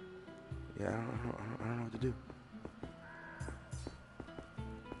 Yeah, I don't know what to do.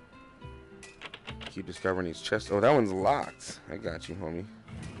 Keep discovering these chests. Oh, that one's locked. I got you, homie.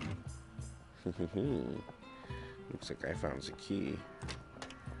 Looks like I found the key.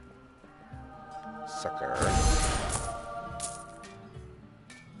 Sucker.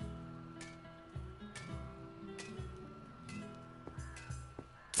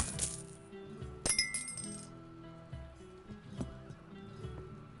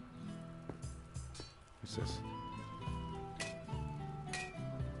 What's this?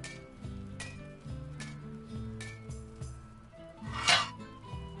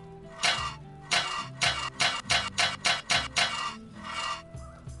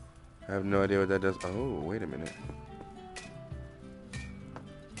 I have no idea what that does. Oh, wait a minute.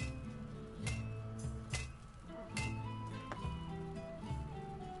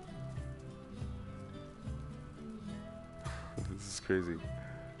 This is crazy.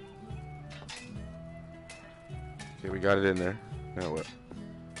 Okay, we got it in there. Now what?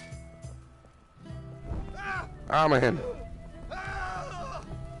 Ah, my hand.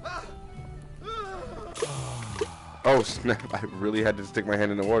 Oh snap, I really had to stick my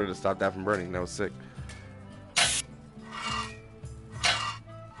hand in the water to stop that from burning. That was sick.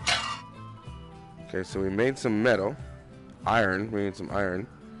 Okay, so we made some metal. Iron. We need some iron.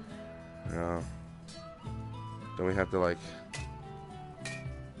 Then we have to like...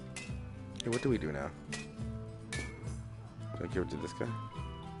 Hey, what do we do now? Do I give it to this guy?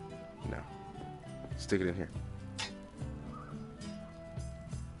 No. Stick it in here.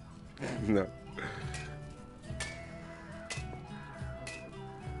 No.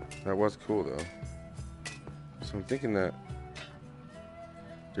 That was cool though. So I'm thinking that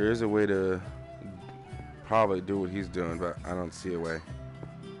there is a way to probably do what he's doing, but I don't see a way.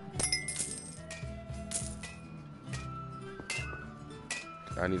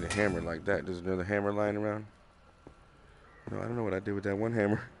 I need a hammer like that. There's another hammer lying around. No, I don't know what I did with that one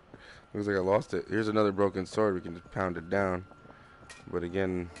hammer. Looks like I lost it. Here's another broken sword. We can just pound it down. But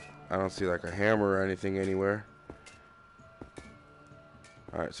again, I don't see like a hammer or anything anywhere.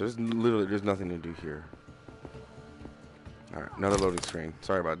 Alright, so there's nothing to do here. Alright, another loading screen.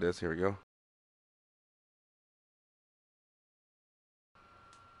 Sorry about this. Here we go.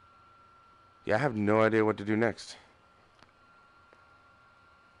 Yeah, I have no idea what to do next.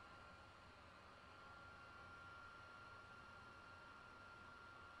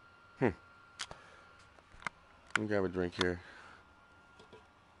 Let me grab a drink here.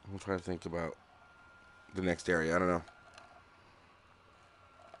 I'm trying to think about the next area. I don't know.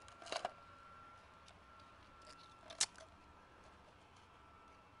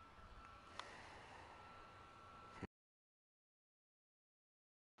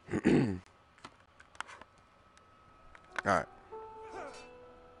 Alright.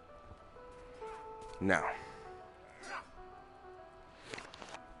 Now.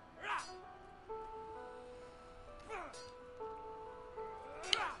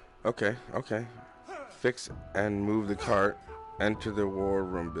 Okay. Fix and move the cart. Enter the war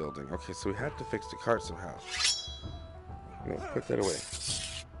room building. Okay, so we have to fix the cart somehow. No, put that away.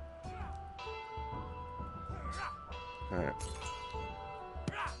 Alright.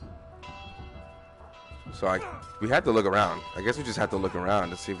 So we have to look around. I guess we just have to look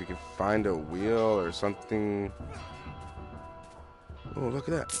around to see if we can find a wheel or something. Oh, look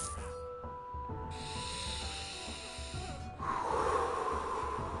at that.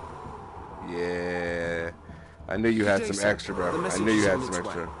 Yeah. I knew you had some extra, bro. I knew you had some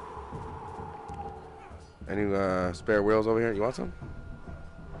extra. Any spare wheels over here? You want some?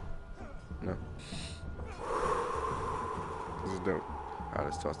 No. This is dope. Alright,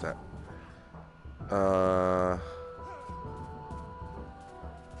 let's toss that.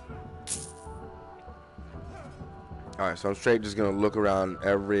 Alright, so I'm straight just gonna look around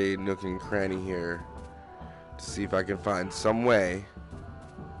every nook and cranny here to see if I can find some way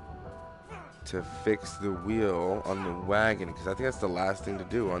to fix the wheel on the wagon, because I think that's the last thing to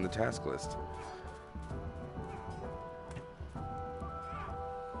do on the task list.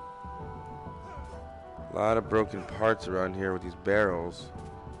 A lot of broken parts around here with these barrels.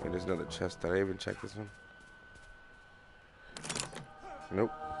 And there's another chest. Did I even check this one?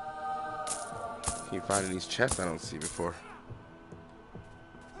 Nope. Keep finding these chests I don't see before.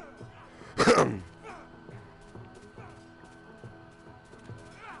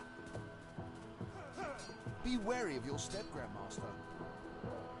 Be wary of your step, Grandmaster.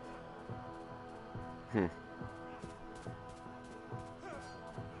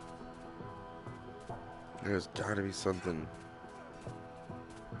 There's gotta be something.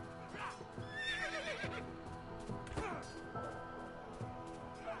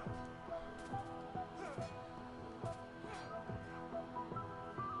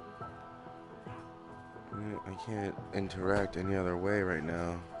 can't interact any other way right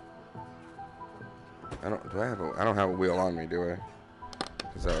now. I don't have a wheel on me, do I?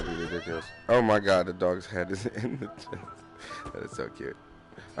 Because that would be ridiculous. Oh my god, the dog's head is in the chest. That is so cute.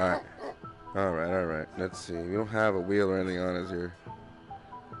 Alright. Alright. Let's see. We don't have a wheel or anything on us here.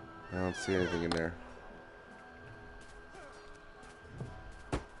 I don't see anything in there.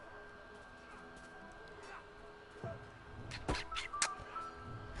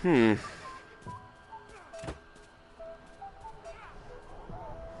 We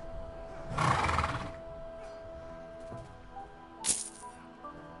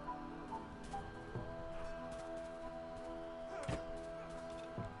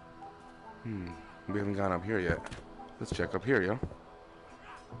haven't gone up here yet. Let's check up here, yo.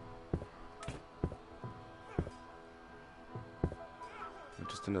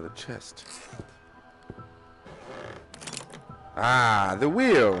 Just another chest. Ah, the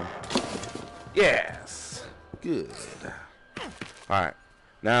wheel. Yes. Good. Alright.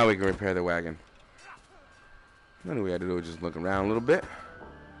 Now we can repair the wagon. Then we had to do is just look around a little bit.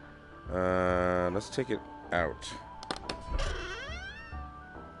 Let's take it out.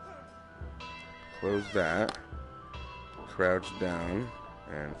 Close that. Crouch down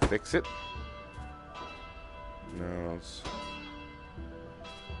and fix it. No, it's...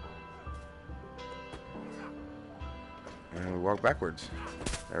 And we walk backwards.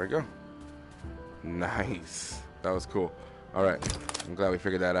 There we go. Nice. That was cool. Alright. I'm glad we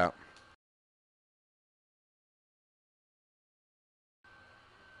figured that out.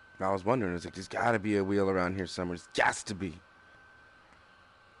 I was wondering, it's like, there's gotta be a wheel around here somewhere. There's got to be.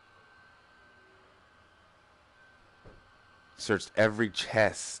 Searched every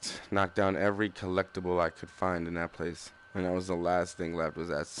chest. Knocked down every collectible I could find in that place. And that was the last thing left, was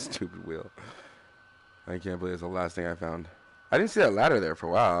that stupid wheel. I can't believe it's the last thing I found. I didn't see that ladder there for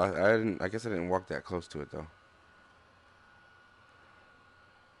a while. I guess I didn't walk that close to it though.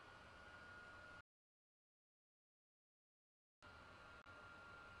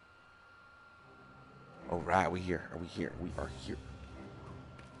 All right, we here. Are we here? We are here.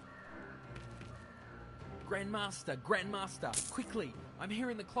 Grandmaster, quickly! I'm here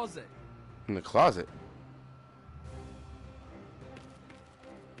in the closet. In the closet?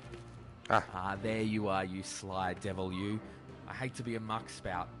 Ah, there you are, you sly devil, you. I hate to be a muck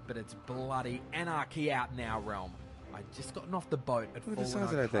spout, but it's bloody anarchy out in our realm. I'd just gotten off the boat at Look at the size of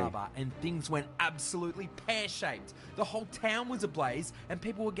Fallen that Oak thing. Harbour, and things went absolutely pear-shaped. The whole town was ablaze, and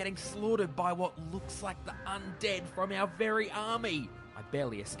people were getting slaughtered by what looks like the undead from our very army. I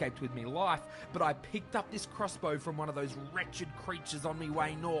barely escaped with me life, but I picked up this crossbow from one of those wretched creatures on me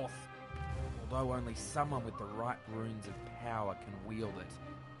way north. Although only someone with the right runes of power can wield it.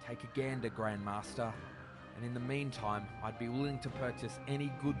 Take a gander, Grandmaster. And in the meantime, I'd be willing to purchase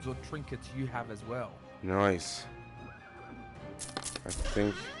any goods or trinkets you have as well. Nice. I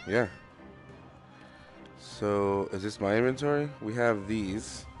think, yeah. So, is this my inventory? We have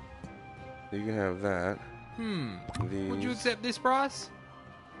these. You can have that. These. Would you accept this price?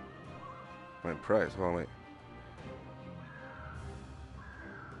 My price? Hold on, wait.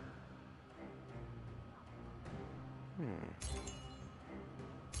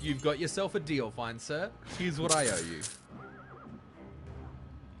 You've got yourself a deal, fine sir. Here's what I owe you.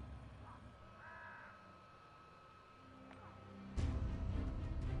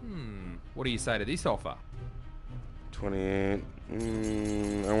 What do you say to this offer? 28. I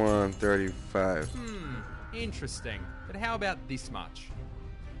want 35. Interesting. But how about this much?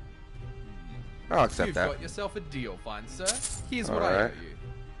 I'll accept You've that. got yourself a deal, fine sir. Here's what All I owe right. you.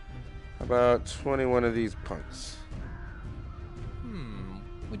 About 21 of these punks.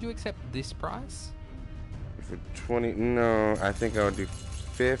 Would you accept this price? For 20, no, I think I would do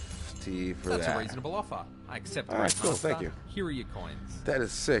 50 for That's that. a reasonable offer. I accept the All right, cool, Master. thank you. Here are your coins. That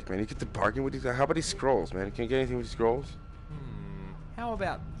is sick, man. You get to bargain with these guys. How about these scrolls, man? Can you get anything with these scrolls? How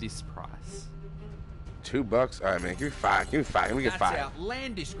about this price? $2? All right, man. Give me 5. Give me 5. Let me get That's 5.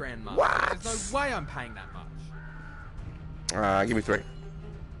 outlandish, Grandmaster. What? There's no way I'm paying that much. Give me 3.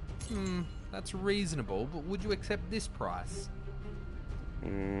 That's reasonable, but would you accept this price?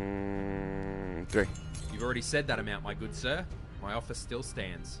 3. You've already said that amount, my good sir. My offer still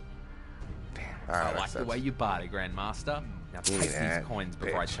stands. Damn. I like the way you barter, Grandmaster. Now take these that coins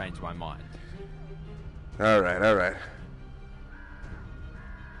before I bitch. change my mind. All right, all right.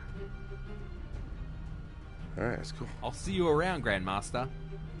 All right, that's cool. I'll see you around, Grandmaster.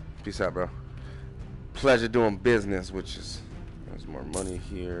 Peace out, bro. Pleasure doing business, which is... There's more money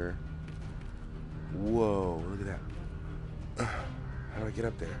here. Whoa, look at that. How do I get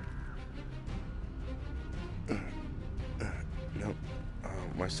up there? Nope. Oh,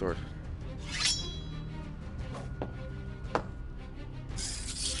 my sword.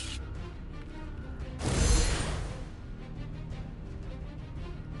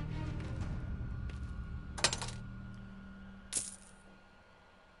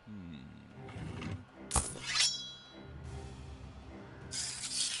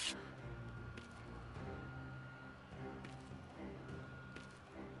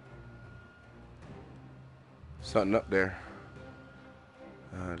 Something up there.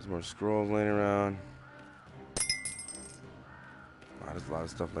 There's more scrolls laying around. Wow, there's a lot of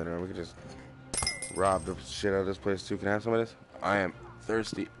stuff laying around. We could just rob the shit out of this place too. Can I have some of this? I am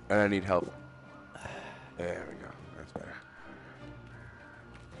thirsty and I need help. There we go. That's better.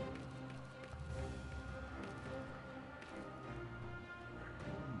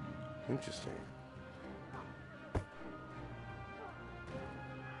 Interesting.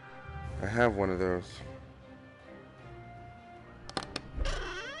 I have one of those.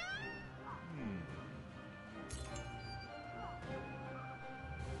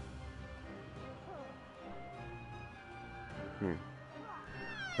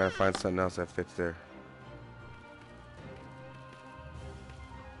 Gotta find something else that fits there.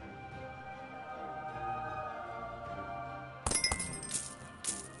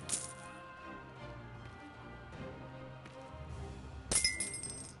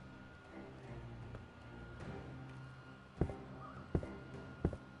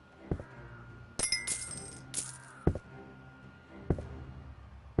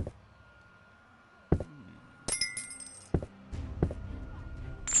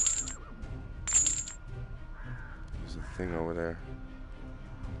 Thing over there.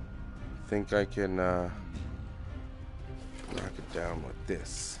 I think I can knock it down with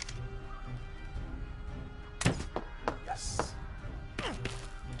this. Yes.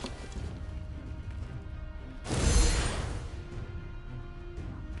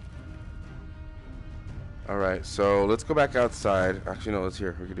 Alright, so let's go back outside. Actually, no, let's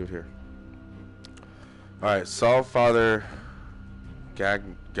here. We can do it here. Alright, solve Father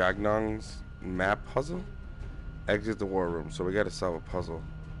Gagnong's map puzzle. Exit the war room. So we got to solve a puzzle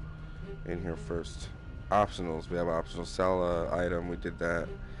in here first. Optionals. We have optional. Sell a item. We did that.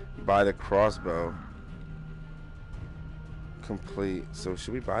 Buy the crossbow. Complete. So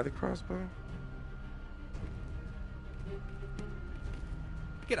should we buy the crossbow?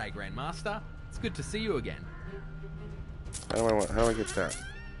 G'day, Grandmaster. It's good to see you again. How do I get that?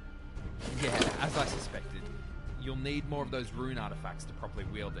 Yeah, as I suspected. You'll need more of those rune artifacts to properly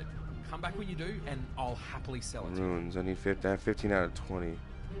wield it. Come back when you do, and I'll happily sell it to you. Runes. I need 15 out of 20.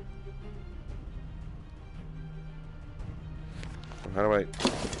 How do I...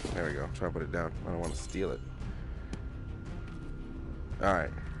 There we go. I'm trying to put it down. I don't want to steal it.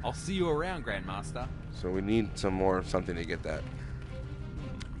 Alright. I'll see you around, Grandmaster. So we need some more something to get that.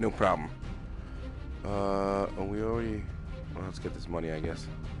 No problem. We already... Well, let's get this money, I guess.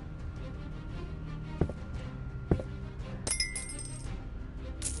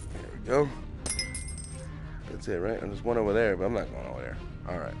 Go. That's it, right? There's one over there, but I'm not going over there.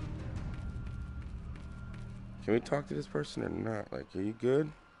 Alright. Can we talk to this person or not? Like, are you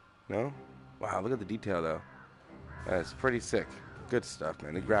good? No? Wow, look at the detail, though. That's pretty sick. Good stuff,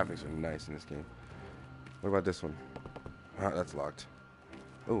 man. The graphics are nice in this game. What about this one? That's locked.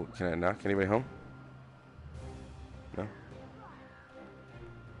 Oh, can I knock? Anybody home? No?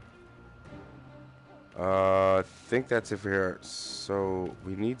 I think that's it for here. So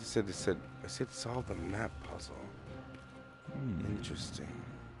we need to I said solve the map puzzle. Interesting.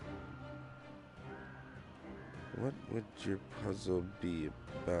 What would your puzzle be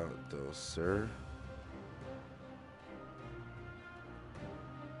about, though, sir?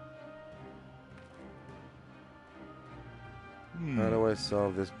 How do I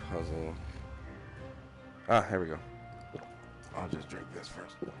solve this puzzle? Ah, here we go. I'll just drink this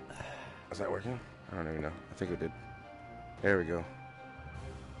first. Is that working? I don't even know. I think it did. There we go.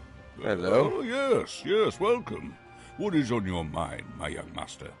 Hello? Oh, yes, welcome. What is on your mind, my young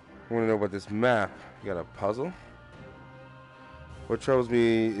master? I want to know about this map. You got a puzzle? What troubles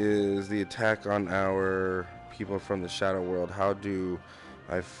me is the attack on our people from the Shadow World. How do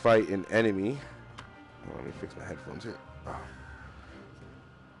I fight an enemy? Oh, let me fix my headphones here. Oh.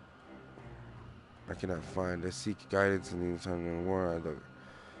 I cannot find. I seek guidance in the time of war. I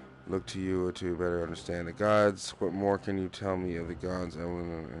look to you to better understand the gods. What more can you tell me of the gods?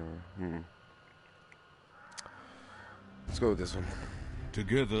 Let's go with this one.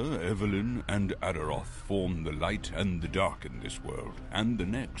 Together, Evelyn and Adaroth form the light and the dark in this world, and the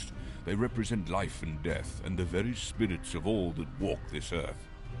next. They represent life and death, and the very spirits of all that walk this earth.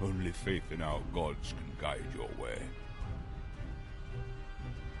 Only faith in our gods can guide your way.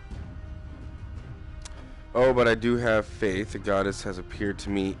 Oh, but I do have faith. The goddess has appeared to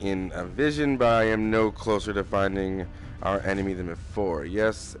me in a vision, but I am no closer to finding our enemy than before.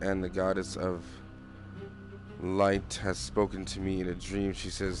 Yes, and the goddess of light has spoken to me in a dream.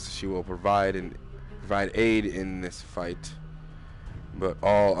 She says she will provide aid in this fight. But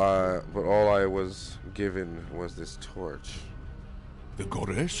all I was given was this torch. The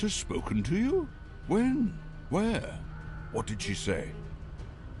goddess has spoken to you? When? Where? What did she say?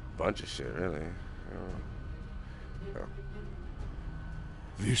 Bunch of shit, really. Oh.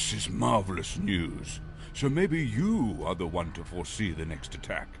 This is marvelous news. So maybe you are the one to foresee the next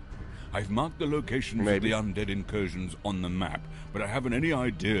attack. I've marked the locations of the undead incursions on the map, but I haven't any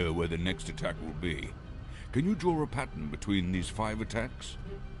idea where the next attack will be. Can you draw a pattern between these 5 attacks?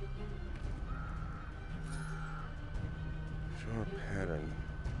 Draw a pattern.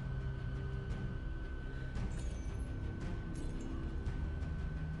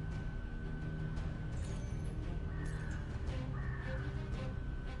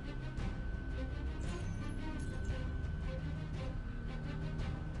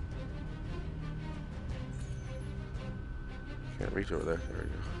 Can't reach over there. There we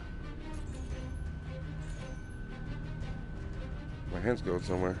go. My hand's going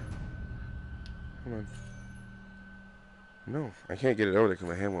somewhere. Come on. No, I can't get it over there because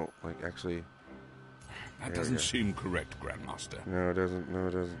my hand won't, like, actually... That doesn't seem correct, Grandmaster. No, it doesn't. No,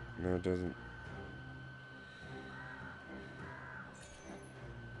 it doesn't. No, it doesn't.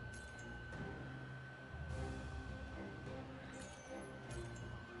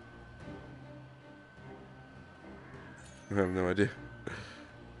 I have no idea.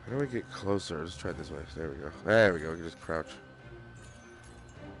 How do I get closer? Let's try it this way. There we go. There we go. We can just crouch.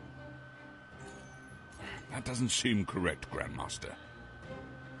 That doesn't seem correct, Grandmaster.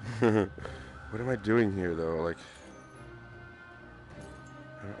 What am I doing here, though? Like,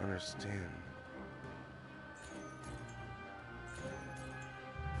 I don't understand.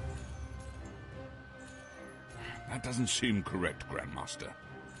 That doesn't seem correct, Grandmaster.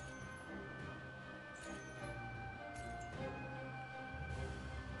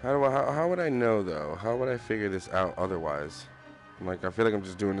 How would I know, though? How would I figure this out otherwise? Like, I feel like I'm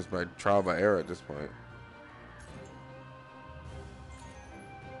just doing this by trial by error at this point.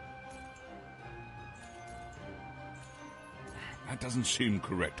 That doesn't seem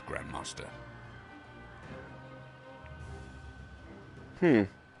correct, Grandmaster.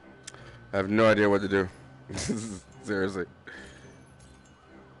 I have no idea what to do. Seriously.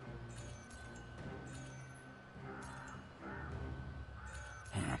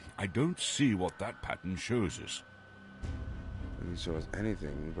 I don't see what that pattern shows us. It doesn't show us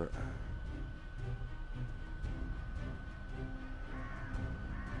anything, but...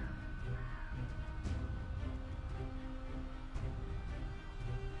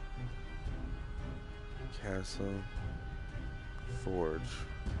 Castle. Forge.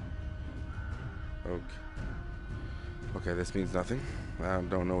 Oak. Okay, this means nothing. I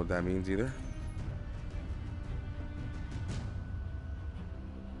don't know what that means either.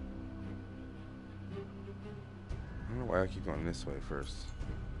 I don't know why I keep going this way first.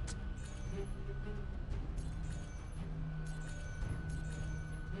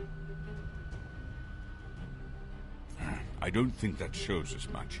 I don't think that shows us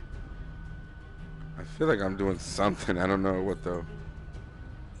much. I feel like I'm doing something. I don't know what though.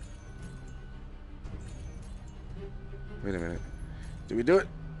 Wait a minute. Did we do it?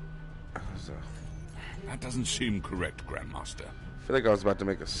 So, That doesn't seem correct, Grandmaster. I feel like I was about to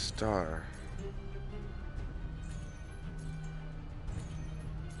make a star.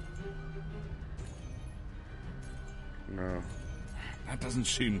 No. That doesn't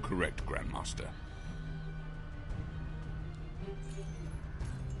seem correct, Grandmaster.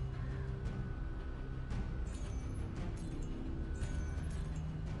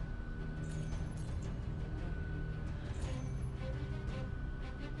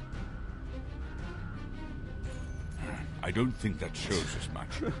 I don't think that shows us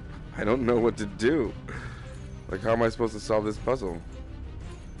much. I don't know what to do. Like, how am I supposed to solve this puzzle?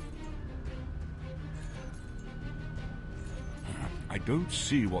 I don't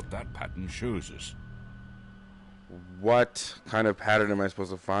see what that pattern shows us. What kind of pattern am I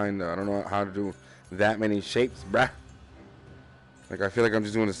supposed to find? I don't know how to do that many shapes, bruh. Like, I feel like I'm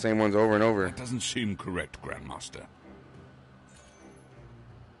just doing the same ones over and over. That doesn't seem correct, Grandmaster.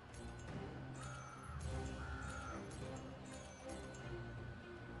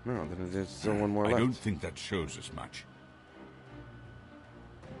 No, then there's still one more I left. don't think that shows us much.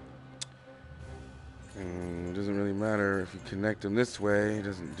 It doesn't really matter if you connect them this way. It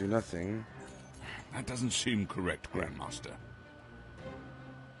doesn't do nothing. That doesn't seem correct, Grandmaster.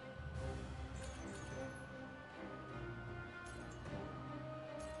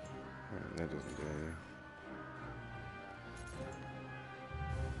 That doesn't do anything.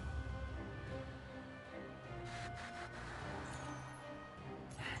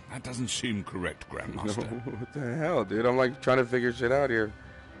 That doesn't seem correct, Grandmaster. No, what the hell, dude? I'm like trying to figure shit out here.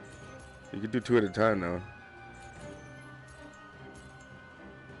 You can do 2 at a time, though.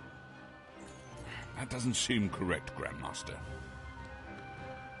 That doesn't seem correct, Grandmaster.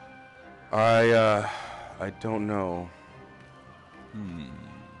 I don't know.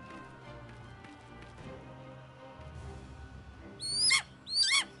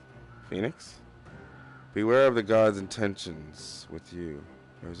 Phoenix? Beware of the god's intentions with you.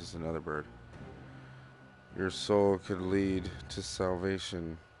 Or is this another bird? Your soul could lead to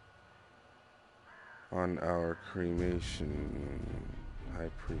salvation on our cremation, high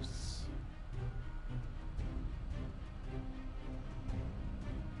priests.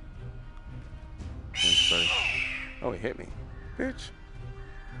 Thanks, buddy. Oh, he hit me. Bitch.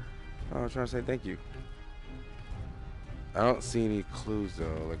 Oh, I was trying to say thank you. I don't see any clues,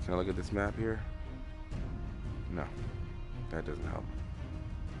 though. Like, can I look at this map here? No. That doesn't help.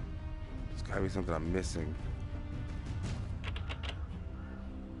 There's gotta be something I'm missing.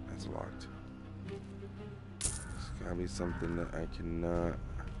 That's locked. There's gotta be something that I cannot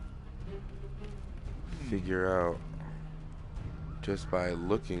figure out just by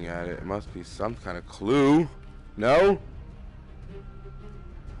looking at it. It must be some kind of clue. No?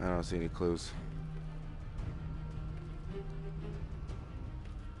 I don't see any clues.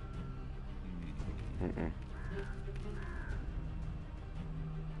 Mm-mm.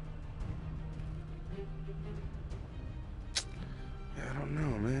 Yeah, I don't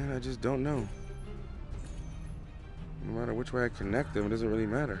know, man. I just don't know. No matter which way I connect them, it doesn't really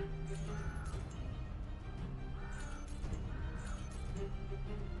matter.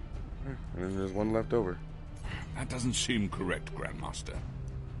 And then there's one left over. That doesn't seem correct, Grandmaster.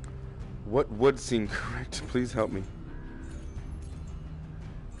 What would seem correct? Please help me.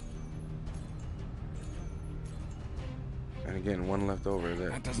 And again, one left over.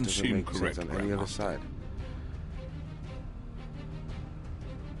 That doesn't seem make correct, sense on any other side.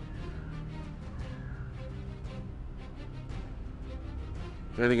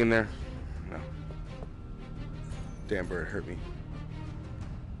 Is there anything in there? No. Damn bird hurt me.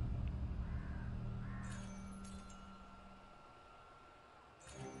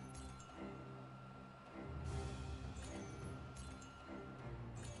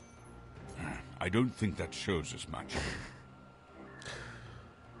 I don't think that shows us much.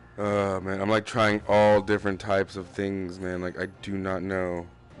 Man, I'm like trying all different types of things, man. Like, I do not know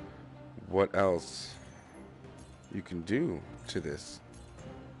what else you can do to this.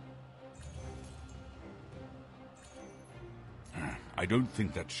 I don't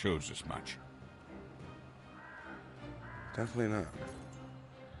think that shows us much. Definitely not.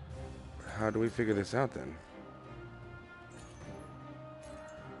 How do we figure this out then?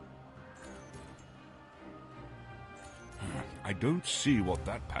 I don't see what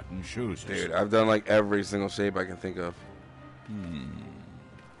that pattern shows us. Dude, I've done like every single shape I can think of.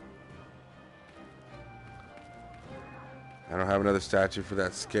 I don't have another statue for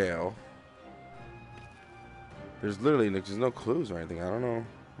that scale. There's literally there's no clues or anything. I don't know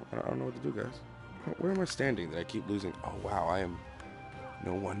what to do, guys. Where am I standing that I keep losing? Oh wow, I am.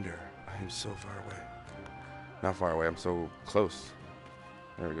 No wonder. I am so far away. Not far away. I'm so close.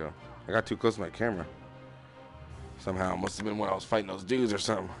 There we go. I got too close to my camera. Somehow, it must have been when I was fighting those dudes or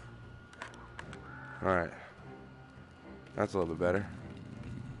something. Alright. That's a little bit better.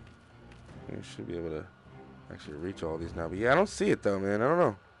 I should be able to actually reach all these now. But yeah, I don't see it though, man. I don't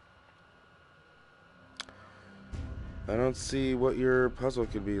know. I don't see what your puzzle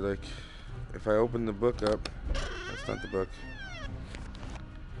could be. Like, if I open the book up. That's not the book.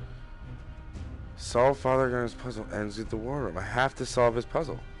 Solve Father Gunner's puzzle ends with the war room. I have to solve his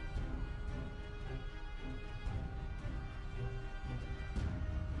puzzle.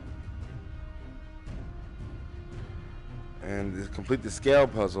 And complete the scale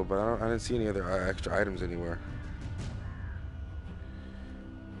puzzle, but I didn't see any other extra items anywhere.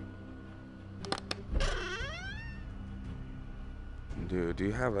 Dude, do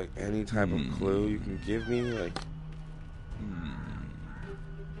you have like any type of clue you can give me? Like,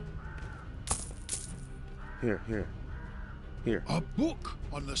 here. A book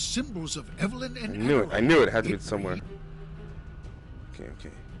on the symbols of Evelyn and I knew it had to be somewhere.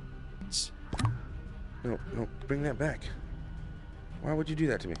 Okay. No, bring that back. Why would you do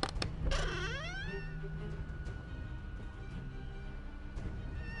that to me?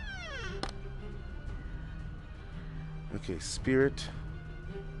 Okay, spirit.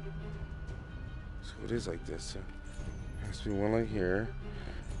 So it is like this. So there has to be one like here,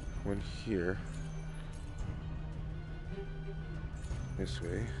 one here. This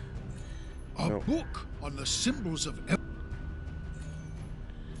way. A book on the symbols of Evelyn.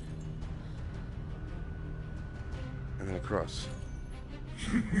 And then across.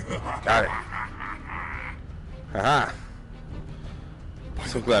 Got it. Haha.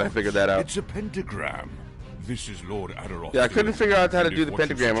 So glad I figured that out. It's a pentagram. This is Lord Adderoth. Yeah, I couldn't figure out how to do the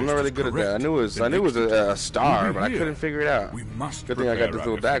pentagram. I'm not really good at that. I knew it was a star, but I couldn't figure it out. We must. Good thing I got this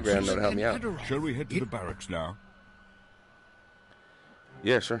little diagram that'll help me out. Shall we head to the barracks now?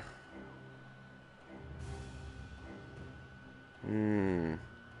 Yeah, sure. Yeah,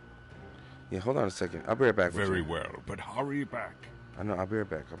 hold on a second. I'll be right back. Very well, but hurry back. I know. I'll be right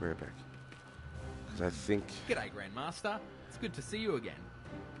back. Because I think G'day, Grandmaster. It's good to see you again.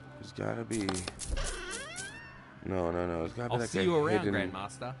 there's gotta be. No. It's gotta be I'll like see a you around, hidden,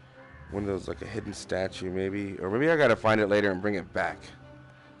 Grandmaster. one of those, like a hidden statue, maybe, or maybe I gotta find it later and bring it back.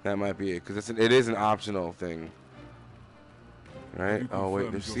 That might be it, because it is an optional thing, right? Oh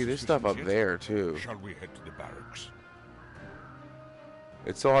wait, there's stuff up there too. Shall we head to the barracks?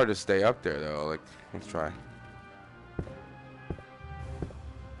 It's so hard to stay up there though. Like, let's try.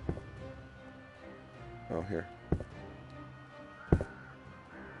 Oh, here.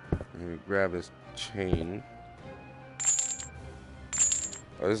 Let me grab this chain.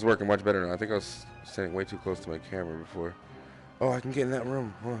 Oh, this is working much better now. I think I was standing way too close to my camera before. Oh, I can get in that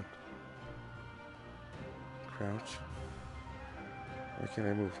room. Hold on. Crouch. Why can't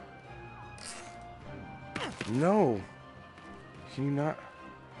I move? No. Can you not?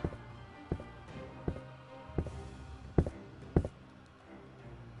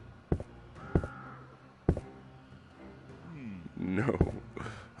 No.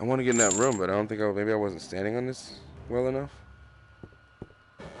 I want to get in that room, but I don't think maybe I wasn't standing on this well enough.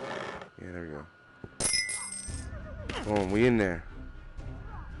 Yeah, there we go. Boom, we in there.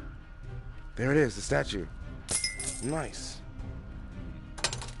 There it is, the statue. Nice.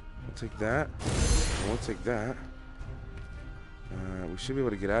 We'll take that. And we'll take that. We should be able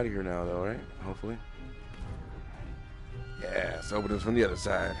to get out of here now, though, right? Hopefully. Yeah, let's open this from the other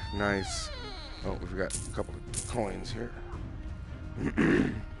side. Nice. Oh, we forgot a couple of coins here.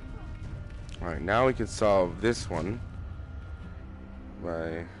 Alright, now we can solve this one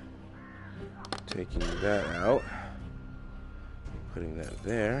by taking that out, putting that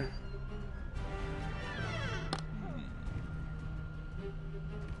there.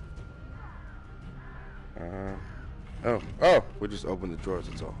 Oh, we just opened the drawers,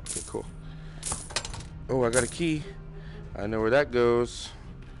 that's all. Okay, cool. Oh, I got a key. I know where that goes.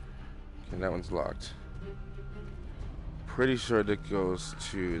 Okay, that one's locked. Pretty sure that goes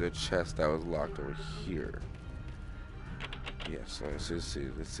to the chest that was locked over here. Yes, let's see.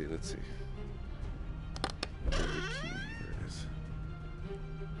 There's a key. Here it is.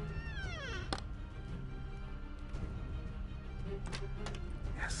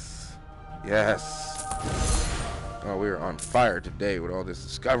 Yes. Oh, we are on fire today with all this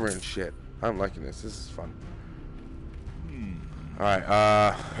discovering shit. I'm liking this. This is fun. Alright,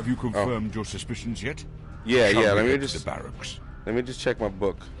 have you confirmed your suspicions yet? Yeah, Shall let we me head to just the barracks? Let me just check my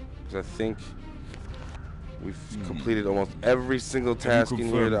book, because I think we've completed almost every single task in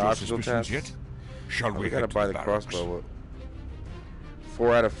here, the optional tasks. Yet? Shall we gotta head buy to the barracks? crossbow.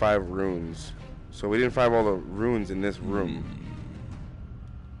 4 out of 5 runes. So we didn't find all the runes in this room.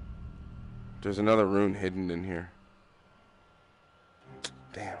 There's another rune hidden in here.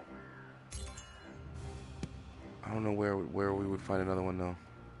 Damn. I don't know where we would find another one though.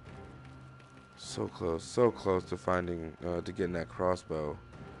 So close to finding, to getting that crossbow.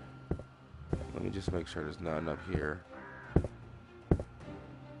 Let me just make sure there's none up here.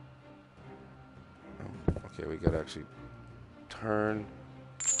 Oh, okay, we gotta actually turn,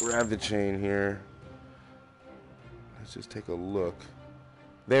 grab the chain here. Let's just take a look.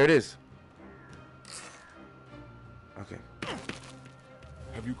 There it is. Okay.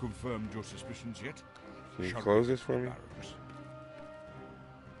 Have you confirmed your suspicions yet? Can you Shall close we this for head to me? the barracks?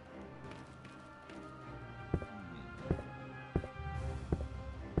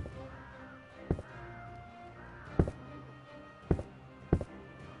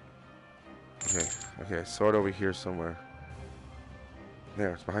 Okay, I saw it over here somewhere.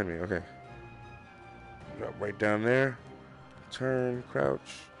 There, it's behind me, okay. Drop right down there. Turn, crouch.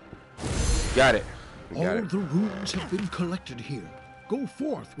 Got it. We got All it. the runes have been collected here. Go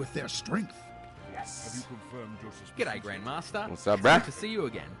forth with their strength. Have you confirmed your suspicions? G'day, Grandmaster. What's up, It's bruh? good to see you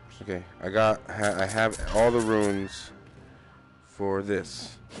again. Okay, I have all the runes for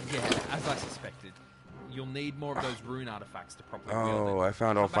this. Yeah, as I suspected. You'll need more of those rune artifacts to properly wield Oh, it. I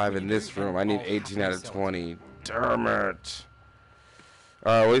found all Come back 5 when in you this do, room. and I need I'll 18 happily out of sell it. 20. Damn it.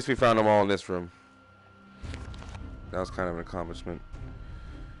 Well, at least we found them all in this room. That was kind of an accomplishment.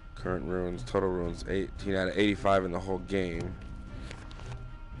 Current runes, total runes, 18 out of 85 in the whole game.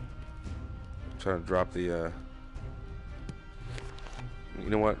 Trying to drop the, you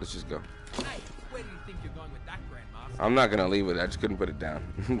know what? Let's just go. Hey, where do you think you're going with that, Grandmaster? I'm not gonna leave it. I just couldn't put it down.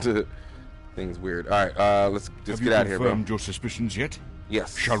 Thing's weird. All right, let's get out of here, bro. Have you confirmed your suspicions yet?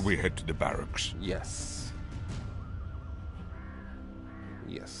 Yes. Shall we head to the barracks? Yes.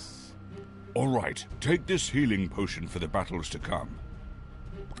 Yes. All right. Take this healing potion for the battles to come.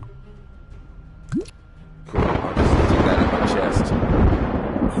 Cool. I'll just do that in my chest. Oh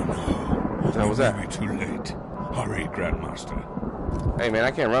no. What was that? Maybe too late. Hurry, Grandmaster. Hey man,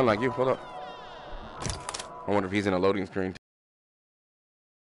 I can't run like you. Hold up. I wonder if he's in a loading screen.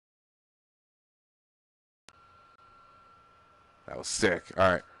 That was sick.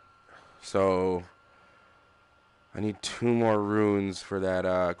 Alright. So I need 2 more runes for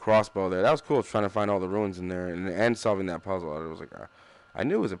that crossbow there. That was cool, trying to find all the runes in there and solving that puzzle. It was like I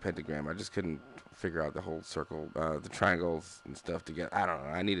knew it was a pentagram. I just couldn't figure out the whole circle, the triangles and stuff to get. I don't know.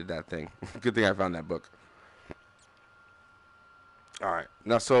 I needed that thing. Good thing I found that book. Alright.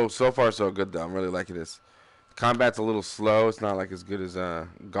 Now so far so good though. I'm really liking this. Combat's a little slow. It's not like as good as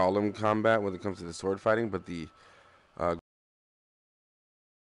Golem combat when it comes to the sword fighting, but the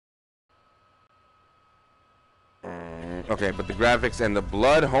okay, but the graphics and the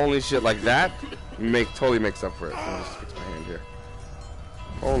blood, holy shit, like that, totally makes up for it. Let me just fix my hand here.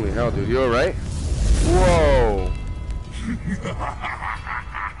 Holy hell, dude, you alright? Whoa!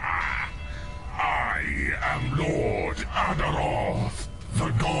 I am Lord Adaroth, the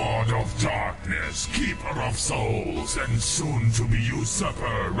god of darkness, keeper of souls, and soon to be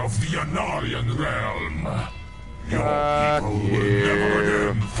usurper of the Anarian realm. Your people will never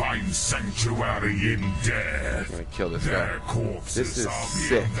again find sanctuary in death. I'm gonna kill this guy. Their corpses This is are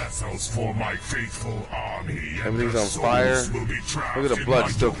sick. mere vessels for my faithful army. Everything's on fire. Look at the blood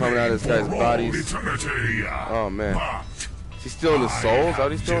still coming out of this guy's bodies. Oh man. Is he stealing the souls? How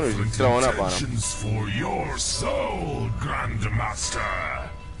is he stealing, or is he throwing up on him? For your soul, Grandmaster.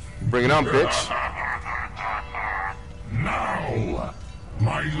 Bring it on, bitch. Now,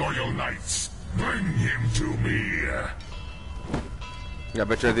 my loyal knights, bring him to me. Yeah, I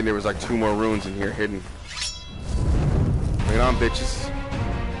bet you I think there was like 2 more runes in here hidden. Bring it on, bitches.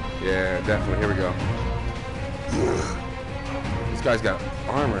 Yeah, definitely. Here we go. This guy's got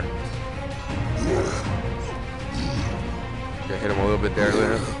armor. Okay, hit him a little bit there.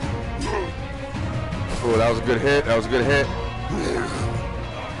 Oh, that was a good hit. That was a good hit.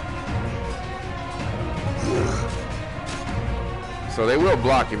 So they will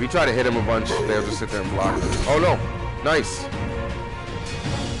block. If you try to hit him a bunch, they'll just sit there and block. Oh no. Nice.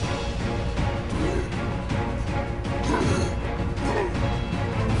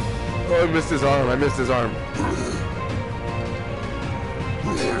 Oh, I missed his arm. I missed his arm.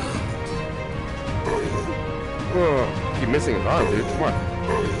 Oh, keep missing his arm, dude. Come on.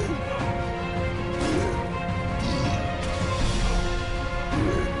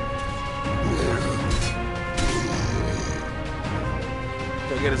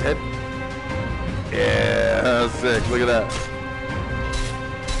 Can I get his head? Yeah, that's sick. Look at that.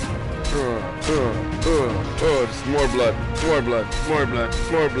 Oh, just more blood, more blood, more blood,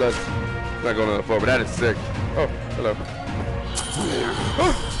 more blood. Not going on the floor, but that is sick. Oh, hello.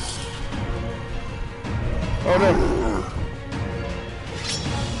 Oh no.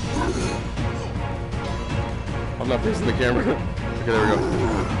 I'm not facing the camera. Okay, there we go.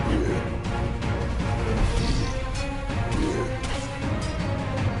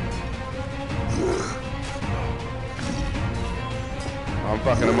 I'm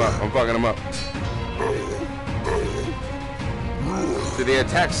fucking him up. I'm fucking him up. So they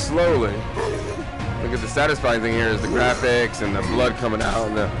attack slowly. Look at the satisfying thing here is the graphics and the blood coming out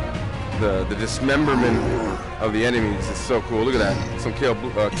and the dismemberment of the enemies is so cool. Look at that. Some Kill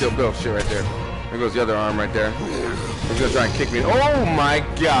Bill shit right there. There goes the other arm right there. He's gonna try and kick me. Oh my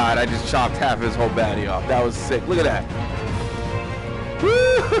god! I just chopped half his whole body off. That was sick. Look at that.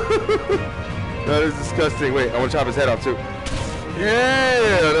 That is disgusting. Wait, I want to chop his head off too.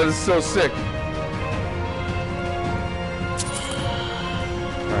 Yeah, that is so sick.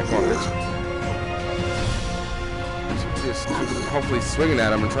 Alright, come on, bitch. Just hopefully swinging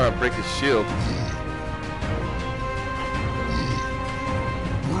at him and trying to break his shield.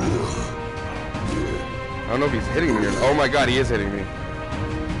 I don't know if he's hitting me or not. Oh my god, he is hitting me. I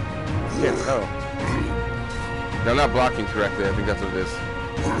can't tell. I'm not blocking correctly. I think that's what it is.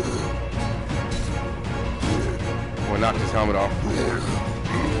 Oh, I knocked his helmet off.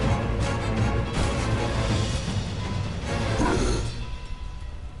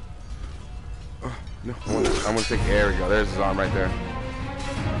 Oh, no, I want to take. There we go. There's his arm right there.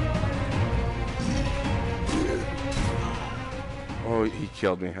 Oh, he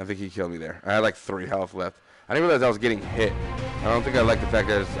killed me. I think he killed me there. I had like 3 health left. I didn't realize I was getting hit. I don't think I like the fact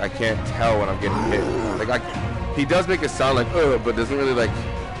that I can't tell when I'm getting hit. Like He does make it sound like but doesn't really like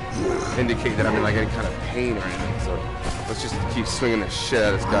indicate that I'm in like any kind of pain or anything. So let's just keep swinging the shit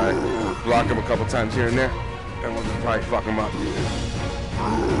out of this guy. Block him a couple times here and there, and we'll just probably fuck him up.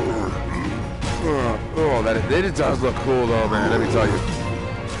 Oh, it does look cool though, man. Let me tell you.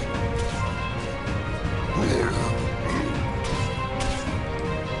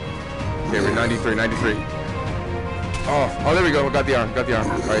 Okay, we're 93, 93. Oh, there we go. Got the arm, got the arm.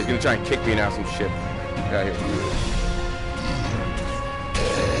 All right, he's gonna try and kick me now, some shit. Get out of here.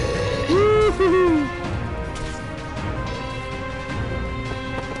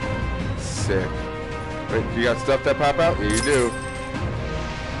 Sick. Wait, you got stuff that pop out? Yeah, you do.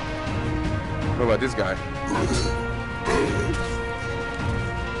 What about this guy?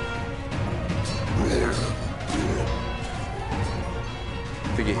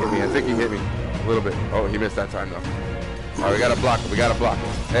 I think he hit me. I think he hit me a little bit. Oh, he missed that time though. All right, we gotta block him. We gotta block him.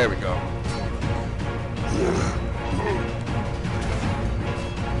 There we go.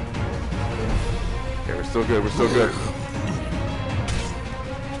 Okay, we're still good. We're still good.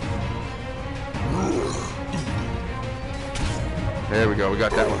 There we go. We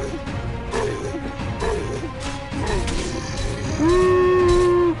got that one.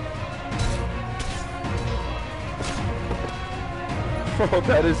 Oh,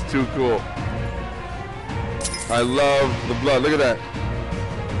 that is too cool. I love the blood. Look at that.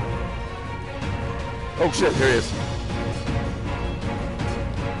 Oh shit, here he is.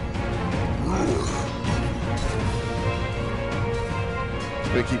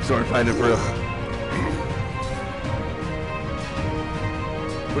 I'm gonna keep sword finding for real.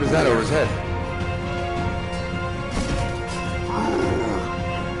 What is that over his head?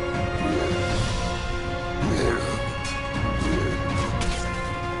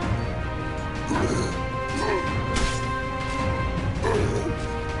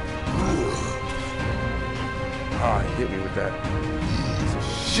 Ah, he hit me with that. So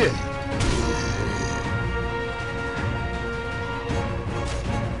shit.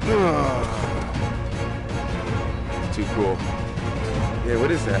 Too cool. Yeah, what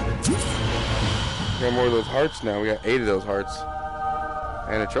is that? We got more of those hearts now. We got 8 of those hearts.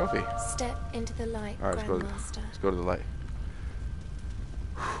 And a trophy. Step into the light, Alright, Grandmaster. let's go to the light.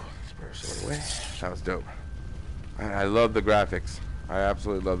 Let's put our sword away. That was dope. I love the graphics. I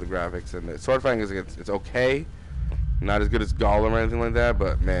absolutely love the graphics. And the sword fighting is it's okay. Not as good as Gollum or anything like that,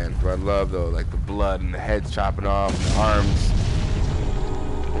 but man, do I love though, like the blood and the heads chopping off, and the arms.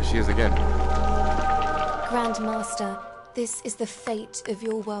 There she is again. Grandmaster, this is the fate of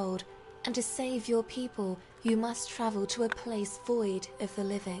your world, and to save your people, you must travel to a place void of the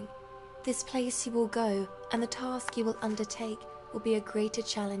living. This place you will go, and the task you will undertake will be a greater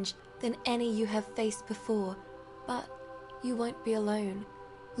challenge than any you have faced before, but you won't be alone.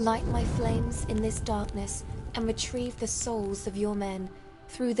 Light my flames in this darkness and retrieve the souls of your men.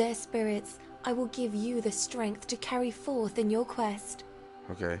 Through their spirits, I will give you the strength to carry forth in your quest.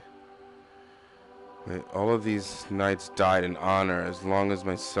 Okay. Wait, all of these knights died in honor. As long as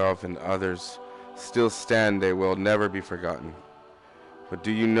myself and others still stand, they will never be forgotten. But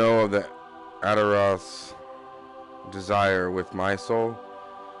do you know of the Adaroth's desire with my soul?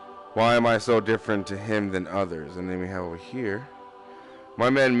 Why am I so different to him than others? And then we have over here. My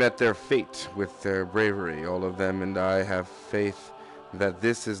men met their fate with their bravery, all of them, and I have faith that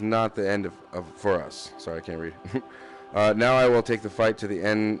this is not the end for us. Sorry, I can't read. Now I will take the fight to the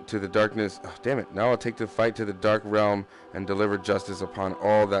end, to the darkness. Oh, damn it. Now I'll take the fight to the dark realm and deliver justice upon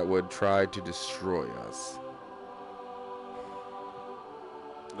all that would try to destroy us.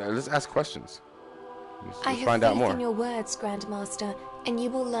 Now, let's ask questions. I have find out faith more. in your words, Grandmaster, and you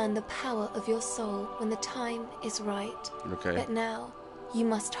will learn the power of your soul when the time is right. Okay. But now, you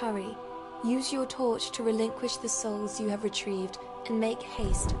must hurry. Use your torch to relinquish the souls you have retrieved and make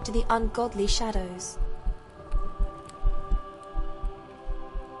haste to the ungodly shadows.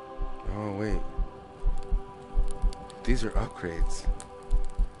 Oh, wait. These are upgrades.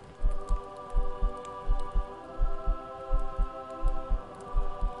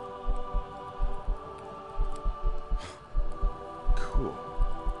 Cool.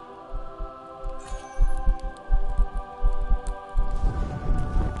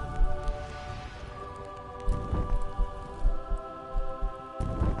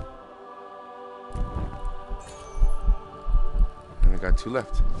 And we got 2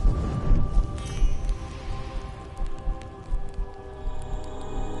 left.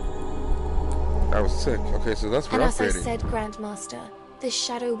 That was sick. Okay, so that's for And upgrading. as I said, Grandmaster, the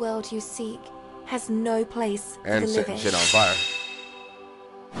shadow world you seek has no place for And the setting living. shit on fire.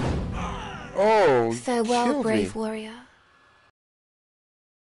 Oh, Farewell, killed brave me. warrior.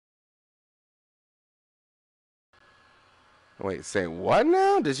 Wait, say what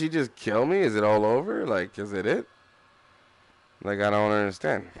now? Did she just kill me? Is it all over? Like, is it it? Like, I don't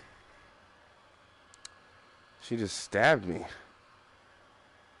understand. She just stabbed me.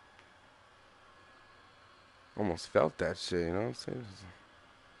 Almost felt that shit, you know what I'm saying?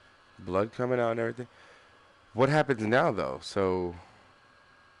 Blood coming out and everything. What happens now, though? So,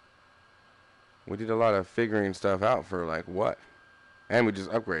 we did a lot of figuring stuff out for, like, what? And we just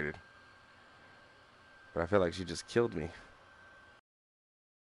upgraded. But I feel like she just killed me.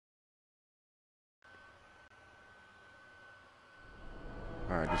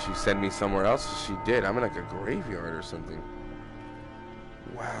 Alright, did she send me somewhere else? She did. I'm in like a graveyard or something.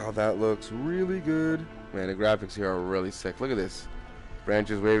 Wow, that looks really good. Man, the graphics here are really sick. Look at this.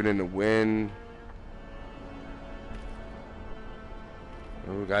 Branches waving in the wind.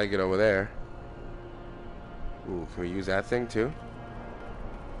 Oh, we gotta get over there. Ooh, can we use that thing too?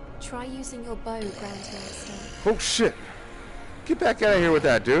 Try using your bow, Grandmaster. Oh shit! Get back out of here with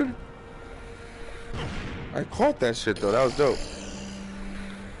that, dude. I caught that shit though. That was dope.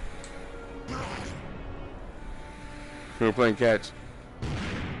 We were playing catch.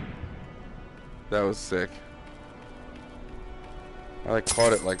 That was sick. I like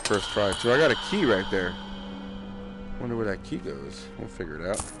caught it like first try too. I got a key right there. Wonder where that key goes. We'll figure it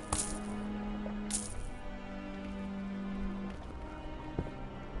out.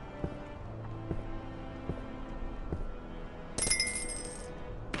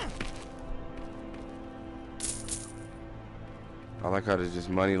 I like how there's just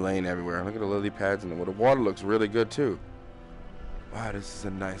money laying everywhere. Look at the lily pads and the water looks really good too. Wow, this is a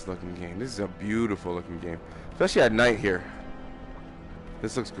nice looking game. This is a beautiful looking game. Especially at night here.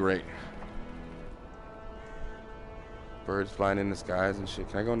 This looks great. Birds flying in the skies and shit.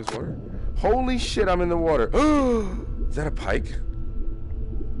 Can I go in this water? Holy shit, I'm in the water. Is that a pike?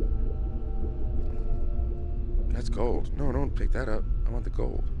 That's gold. No, don't pick that up. I want the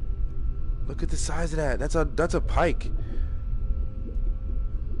gold. Look at the size of that. That's a pike.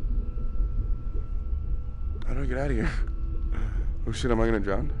 How do I get out of here? Oh shit, am I gonna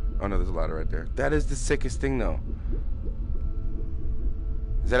drown? Oh no, there's a ladder right there. That is the sickest thing though.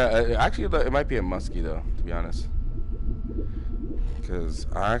 Is that actually, it might be a muskie though, to be honest. Because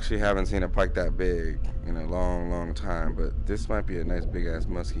I actually haven't seen a pike that big in a long time, but this might be a nice big ass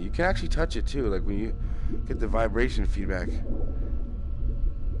muskie. You can actually touch it too, like when you get the vibration feedback.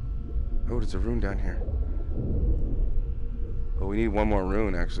 Oh, there's a rune down here. Oh, we need one more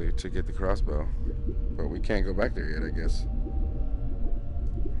rune actually to get the crossbow. But we can't go back there yet, I guess.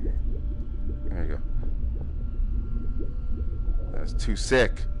 There you go. That's too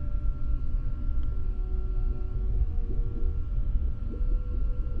sick.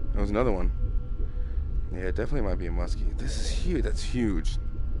 There was another one. Yeah, it definitely might be a muskie. This is huge. That's huge.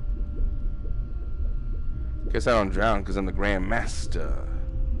 Guess I don't drown because I'm the Grand Master.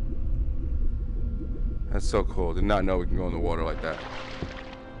 That's so cool. Did not know we can go in the water like that.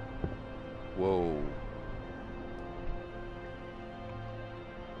 Whoa.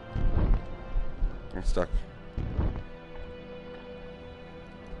 I'm stuck.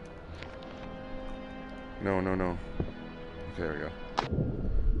 No. Okay, there we go.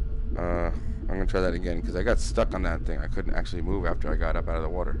 I'm gonna try that again because I got stuck on that thing. I couldn't actually move after I got up out of the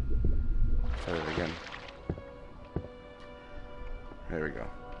water. Try that again. There we go.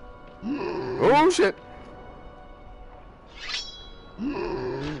 Oh shit!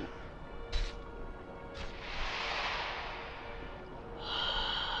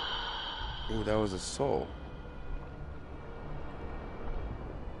 Ooh, that was a soul.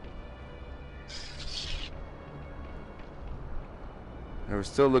 And we're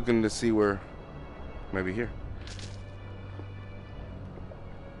still looking to see where, maybe here.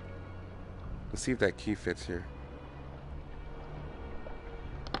 Let's see if that key fits here.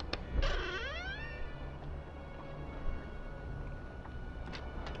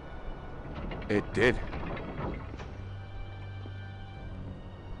 It did.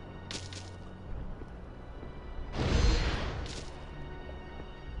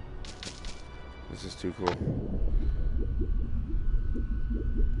 This is too cool.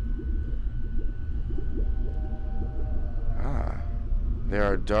 They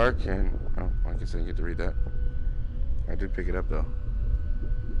are dark and... Oh, I guess I didn't get to read that. I did pick it up, though.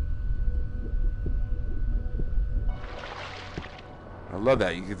 I love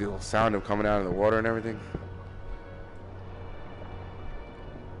that. You get the little sound of coming out of the water and everything.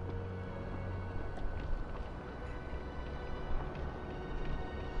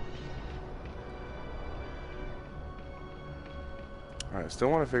 Alright, still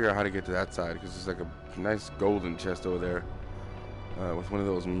want to figure out how to get to that side because there's like a nice golden chest over there. With one of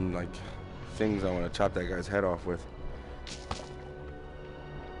those like things I want to chop that guy's head off with.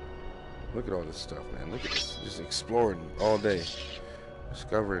 Look at all this stuff, man. Look at this. Just exploring all day.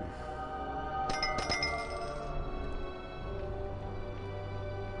 Discovering.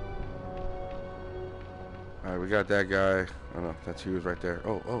 Alright, we got that guy. Oh no, that's he was right there.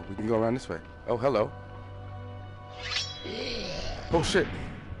 Oh, we can go around this way. Oh, hello. Oh shit.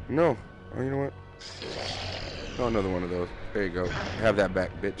 No. Oh, you know what? Oh, another one of those. There you go. Have that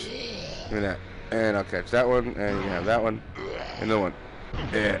back, bitch. Give me that. And I'll catch that one. And you can have that one. Another one.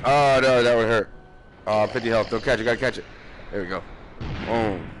 Yeah. Oh, no, that would hurt. Oh, 50 health. Don't catch it. Gotta catch it. There we go.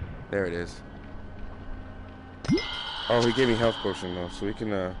 Boom. There it is. Oh, he gave me health potion, though. So we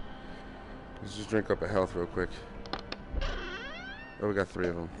can, let's just drink up a health real quick. Oh, we got 3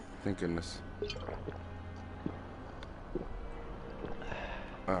 of them. Thank goodness.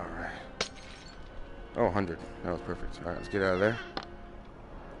 Alright. Oh, 100. That was perfect. Alright, let's get out of there.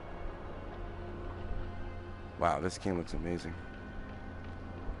 Wow, this game looks amazing.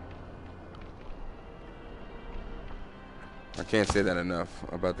 I can't say that enough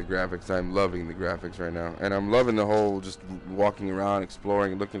about the graphics. I'm loving the graphics right now. And I'm loving the whole just walking around,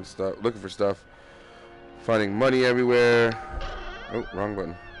 exploring, looking for stuff. Finding money everywhere. Oh, wrong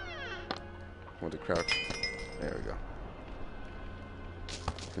button. I want to crouch. There we go.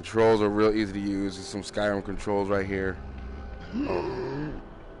 Controls are real easy to use. There's some Skyrim controls right here. Oh.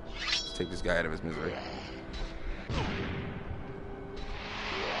 Let's take this guy out of his misery.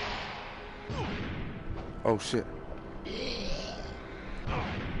 Oh shit.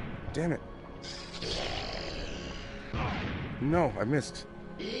 Damn it. No, I missed.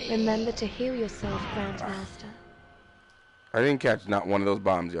 Remember to heal yourself, Grandmaster. I didn't catch not one of those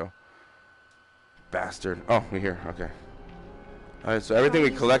bombs, yo. Bastard. Oh, we're here. Okay. Alright, so everything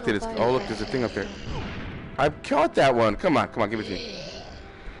we collected is... Oh, look, there's a thing up there. I caught that one. Come on, give it to me.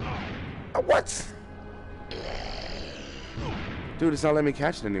 What? Dude, it's not letting me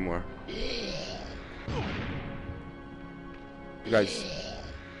catch it anymore. You guys...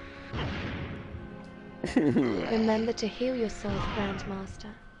 Remember to heal yourself,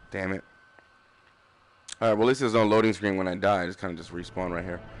 Grandmaster. Damn it. Alright, well at least there's no loading screen when I die. I just kind of just respawn right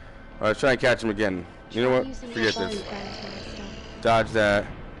here. Alright, let's try and catch him again. You know what? Forget this. Dodge that.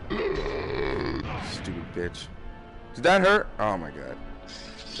 Stupid bitch. Did that hurt? Oh my god.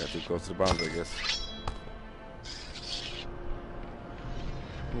 Got too close to the bombs, I guess.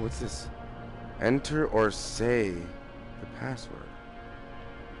 Ooh, what's this? Enter or say the password.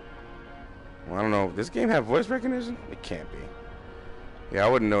 Well, I don't know. Does this game have voice recognition? It can't be. Yeah, I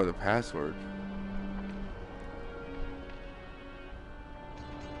wouldn't know the password.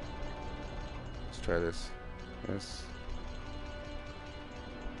 Let's try this. Yes.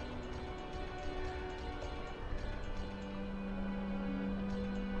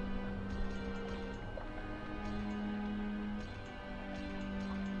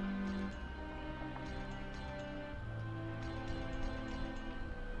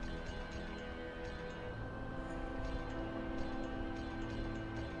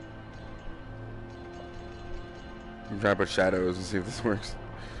 I'm trying to put shadows and see if this works.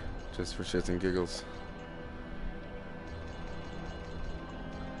 Just for shits and giggles.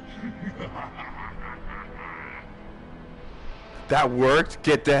 That worked?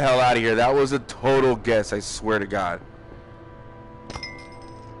 Get the hell out of here. That was a total guess, I swear to God.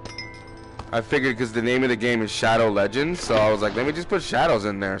 I figured because the name of the game is Shadow Legends, so I was like, let me just put shadows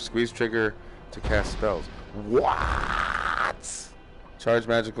in there. Squeeze trigger to cast spells. What? Charge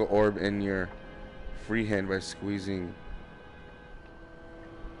magical orb in your free hand by squeezing.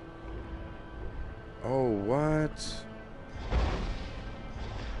 Oh, what?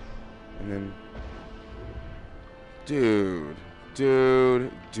 And then, dude.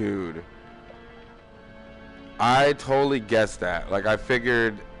 I totally guessed that. Like, I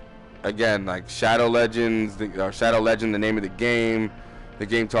figured, again, like Shadow Legends, Shadow Legend, the name of the game. The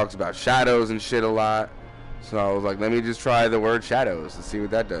game talks about shadows and shit a lot. So I was like, let me just try the word shadows to see what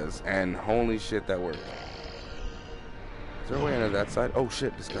that does. And holy shit, that worked. Is there a way into that side? Oh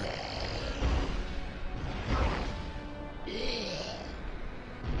shit, this guy.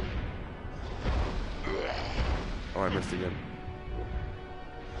 Oh, I missed again.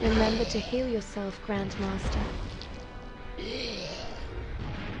 Remember to heal yourself, Grandmaster.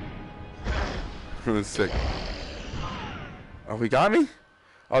 That's sick. Oh, he got me?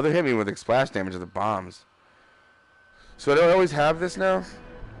 Oh, they hit me with the splash damage of the bombs. So do I always have this now?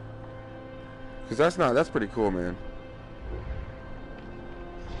 Because that's pretty cool, man.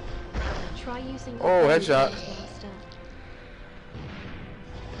 Try using oh, headshot.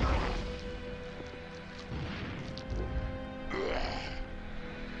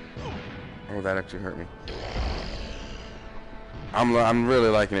 Oh, that actually hurt me. I'm really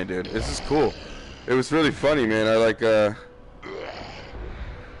liking it, dude. This is cool. It was really funny, man. I like it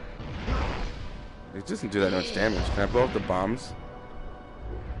doesn't do that much damage. Can I blow up the bombs?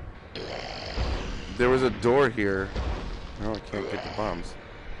 There was a door here. No, I can't get the bombs.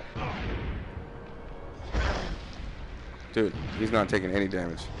 Dude, he's not taking any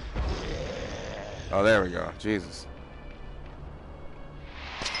damage. Oh, there we go. Jesus.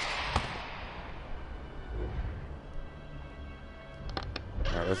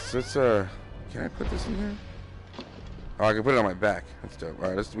 Alright, let's can I put this in here? Oh, I can put it on my back. That's dope.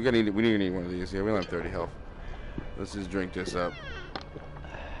 Alright, we need one of these. Yeah, we only have 30 health. Let's just drink this up.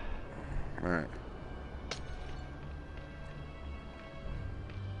 Alright.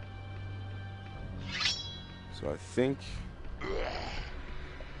 So I think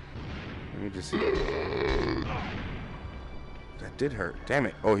let me just see. That did hurt. Damn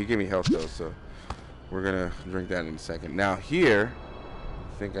it. Oh, he gave me health though, so we're gonna drink that in a second. Now here,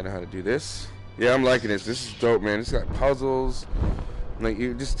 I think I know how to do this. Yeah, I'm liking this. This is dope, man. It's got puzzles. Like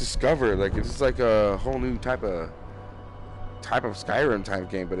you just discover, like it's like a whole new type of Skyrim type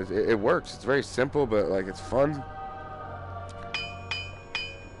game, but it works. It's very simple, but like it's fun.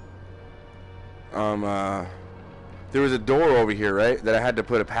 There was a door over here, right, that I had to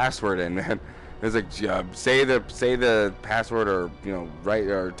put a password in, man. It was like say the password, or write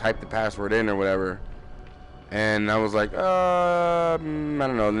or type the password in or whatever. And I was like, I don't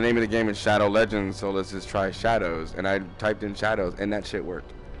know. The name of the game is Shadow Legends, so let's just try Shadows. And I typed in Shadows, and that shit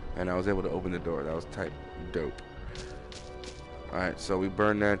worked. And I was able to open the door. That was tight, dope. All right, so we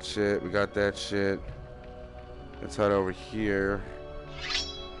burned that shit. We got that shit. Let's head over here.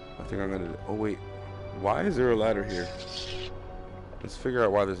 I think I'm gonna. Oh wait. Why is there a ladder here? Let's figure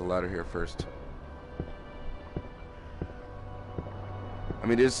out why there's a ladder here first. I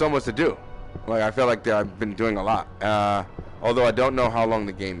mean, there's so much to do. Like, I feel like I've been doing a lot. Although I don't know how long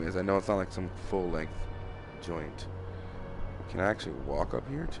the game is. I know it's not like some full-length joint. Can I actually walk up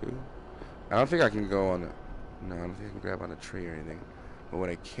here, too? I don't think I can go on a... No, I don't think I can grab on a tree or anything. But what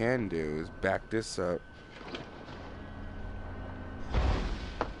I can do is back this up.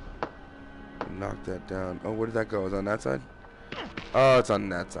 Knock that down. Oh, where did that go? Is it on that side? Oh, it's on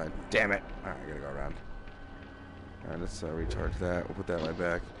that side. Damn it. Alright, I gotta go around. Alright, let's recharge that. We'll put that on my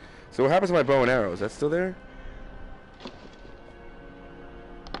back. So what happens to my bow and arrow? Is that still there?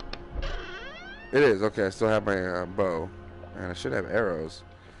 It is. Okay, I still have my bow. And I should have arrows.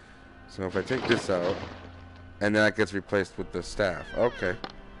 So if I take this out, and then that gets replaced with the staff. Okay.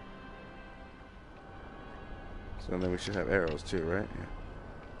 So then we should have arrows too, right? Yeah.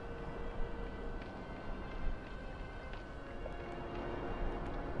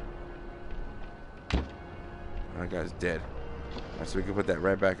 That guy's dead. Right, so we can put that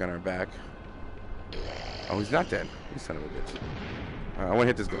right back on our back. Oh, he's not dead. You son of a bitch. I want to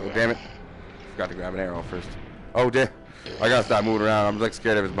hit this guy. Oh, damn it. Forgot to grab an arrow first. Oh, damn. I gotta stop moving around. I'm like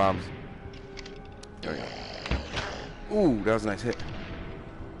scared of his bombs. There we go. Ooh, that was a nice hit.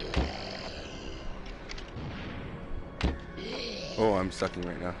 Oh, I'm sucking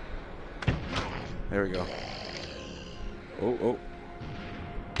right now. There we go. Oh, oh.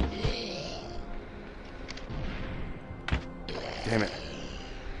 Damn it.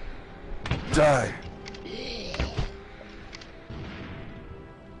 Die.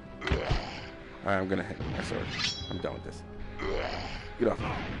 Alright, I'm gonna hit my sword. I'm done with this. Get off.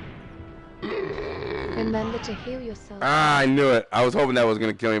 Remember to heal yourself. Ah, I knew it. I was hoping that was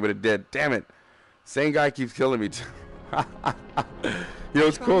gonna kill me, but it did. Damn it. Same guy keeps killing me too. You know,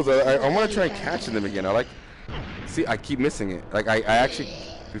 it's cool. So I want to try catching them again. See, I keep missing it. Like, I actually,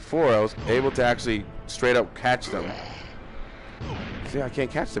 before I was able to actually straight up catch them. See, I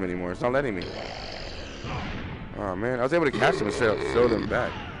can't catch them anymore. It's not letting me. Oh, man. I was able to catch them and straight up throw them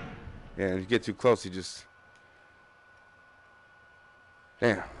back. Yeah, and if you get too close, you just...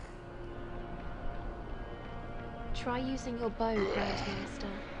 Damn. Try using your bow, Grandmaster.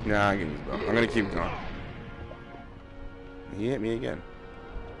 Nah, I can use bow. I'm going to keep going. He hit me again.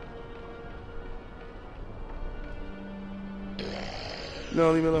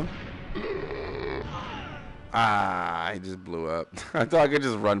 No, leave me alone. Ah, he just blew up. I thought I could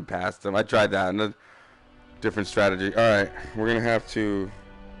just run past him. I tried that. A different strategy. Alright, we're going to have to...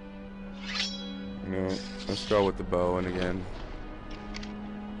 let's go with the bow and again.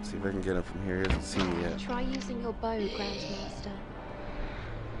 See if I can get him from here. He hasn't seen me yet. Try using your bow, Grandmaster.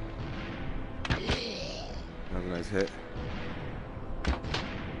 That was a nice hit.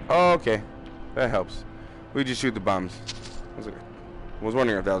 Oh, okay. That helps. We just shoot the bombs. I was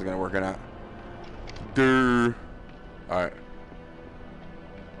wondering if that was going to work or not. Durr. Alright.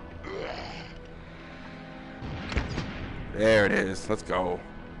 There it is. Let's go.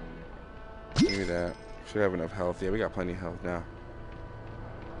 Give me that. Should have enough health. Yeah, we got plenty of health now.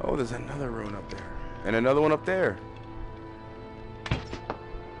 Oh, there's another ruin up there. And another one up there.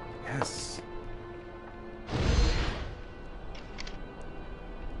 Yes.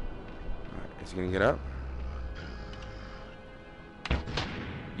 Alright, is he gonna get up?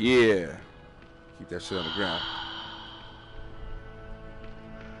 Yeah. Keep that shit on the ground.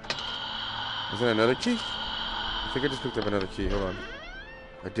 Is that another key? I think I just picked up another key. Hold on.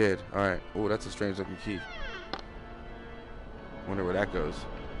 I did. Alright. Oh, that's a strange looking key. Wonder where that goes.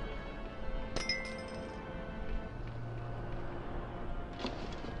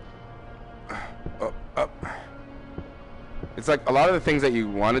 Up. It's like a lot of the things that you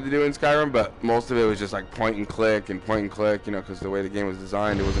wanted to do in Skyrim, but most of it was just like point and click, you know, because the way the game was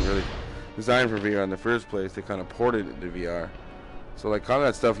designed, it wasn't really designed for VR in the first place. They kind of ported it to VR. So like kind of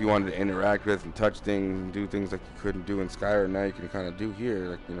that stuff you wanted to interact with and touch things and do things like you couldn't do in Skyrim, now you can kind of do here,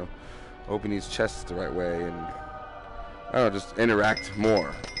 like, you know, open these chests the right way and, I don't know, just interact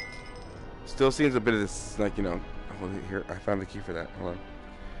more. Still seems a bit of this, like, you know, oh, here, I found the key for that, hold on.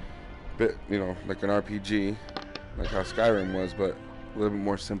 Bit, you know, like an RPG, like how Skyrim was, but a little bit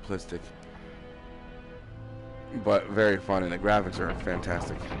more simplistic. But very fun, and the graphics are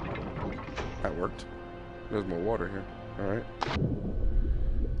fantastic. That worked. There's more water here. Alright.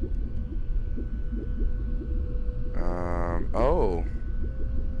 Oh,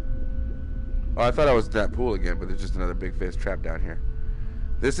 I thought I was that pool again, but there's just another big fish trapped down here.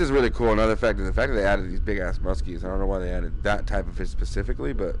 This is really cool. Another fact is the fact that they added these big ass muskies. I don't know why they added that type of fish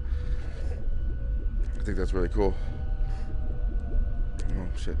specifically, but I think that's really cool. Oh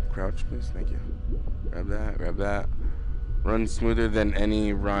shit, crouch please, thank you. Grab that. Run smoother than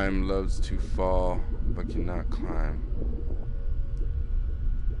any rhyme, loves to fall, but cannot climb.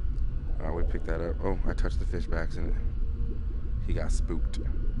 Oh, we picked that up. Oh, I touched the fish by accident. He got spooked.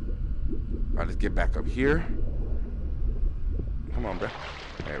 I'll just get back up here. Come on, bruh.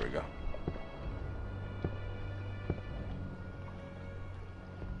 There we go.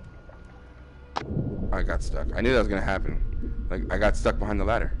 I got stuck. I knew that was gonna happen. Like, I got stuck behind the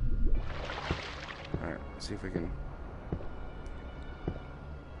ladder. Alright, let's see if we can...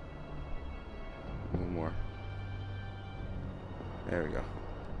 a little more. There we go.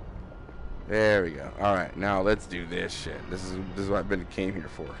 There we go. Alright, now let's do this shit. This is what came here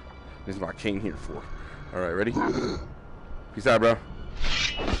for. This is what I came here for. Alright, ready? Peace out, bro.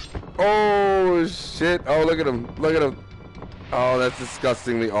 Oh, shit. Oh, look at him. Look at him. Oh, that's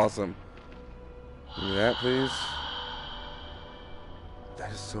disgustingly awesome. Give me that, please.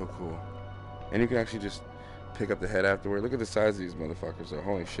 That is so cool. And you can actually just pick up the head afterward. Look at the size of these motherfuckers, though.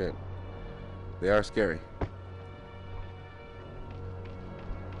 Holy shit. They are scary.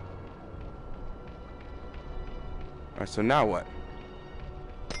 Alright, so now what?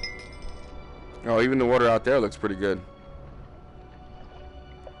 Oh, even the water out there looks pretty good.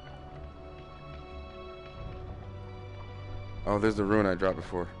 Oh, there's the ruin I dropped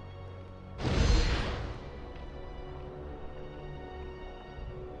before.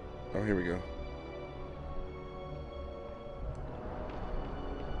 Oh, here we go.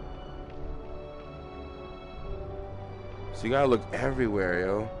 So you gotta look everywhere,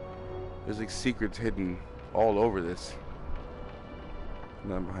 yo. There's like secrets hidden all over this.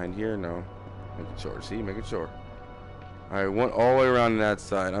 None behind here, no. Making sure, see, making sure. Alright, went all the way around that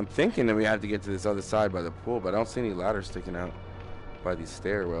side. I'm thinking that we have to get to this other side by the pool, but I don't see any ladders sticking out by these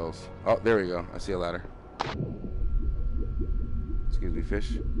stairwells. Oh, there we go. I see a ladder. Excuse me,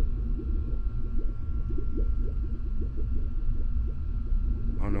 fish.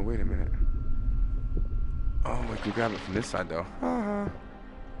 Oh no, wait a minute. Oh, I can grab it from this side though.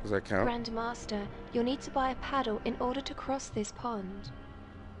 Does that count? Grand Master, you'll need to buy a paddle in order to cross this pond.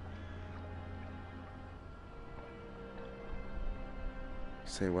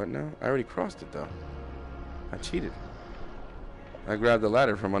 Say what now? I already crossed it though. I cheated. I grabbed the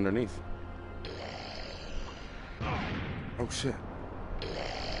ladder from underneath. Oh shit.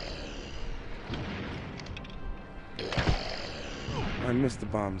 I missed the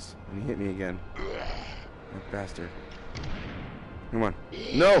bombs and he hit me again. That bastard. Come on.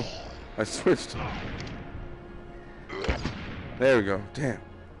 No! I switched. There we go. Damn.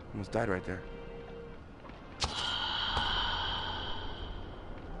 Almost died right there.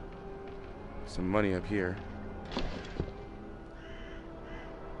 Some money up here.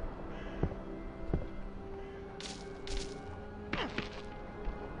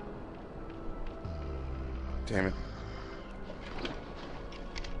 Damn it.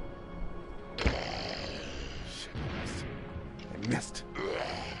 Shit, I missed.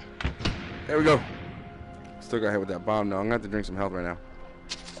 There we go. still got hit with that bomb, though. I'm gonna have to drink some health right now.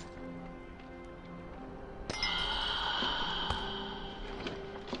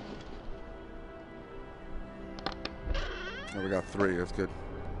 Oh, we got 3. That's good.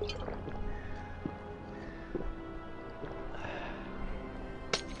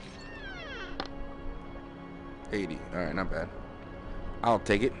 $80. Alright, not bad. I'll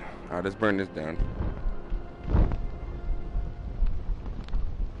take it. Alright, let's burn this down.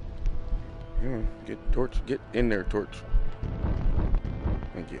 Get torch. Get in there, torch.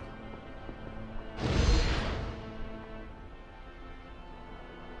 Thank you.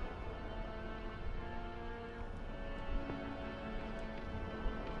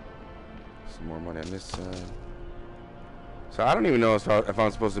 Some more money on this side. So I don't even know if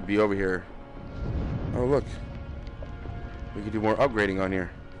I'm supposed to be over here. Oh, look. We can do more upgrading on here.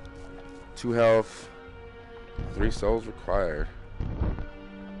 2 health. 3 souls required.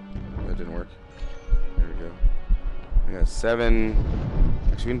 That didn't work. There we go. We got 7.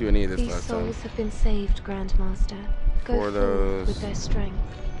 Actually, we didn't do any of this last time. These souls have been saved, Grandmaster. Go 4 of those. with their strength.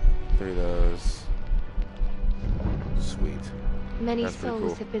 3 of those. Sweet. Many That's pretty souls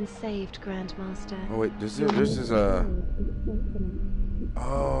cool. have been saved, Grandmaster. Oh wait, this is a.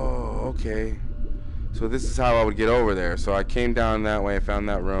 Oh, okay. So this is how I would get over there. So I came down that way, found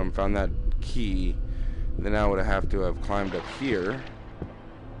that room, found that key. Then I would have to have climbed up here,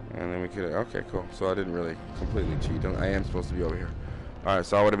 and then we could. Okay, cool. So I didn't really completely cheat. I am supposed to be over here. All right,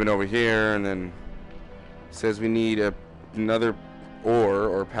 so I would have been over here, and then it says we need another oar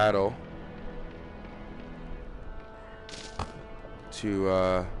or paddle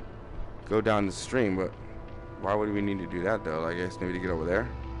to go down the stream. But why would we need to do that though? I guess maybe to get over there.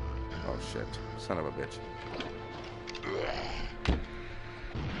 Oh shit! Son of a bitch.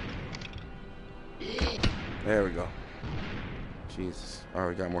 There we go. Jesus. Alright,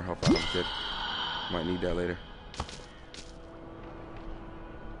 we got more health items. Good. Might need that later.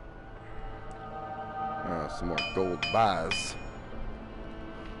 Some more gold bars.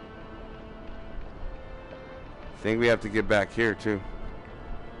 I think we have to get back here too.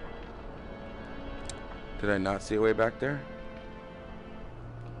 Did I not see a way back there?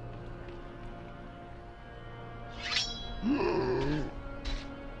 Give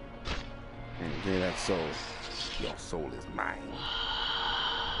me that soul. Your soul is mine.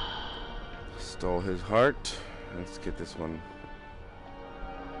 Stole his heart. Let's get this one.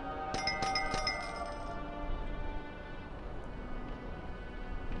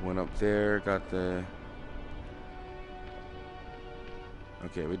 Went up there, got the...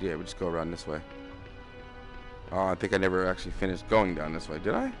 Okay, we did. We just go around this way. Oh, I think I never actually finished going down this way.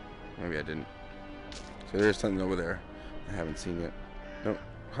 Did I? Maybe I didn't. So there's something over there I haven't seen yet. No.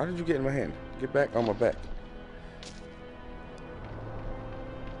 How did you get in my hand? Get back on my back.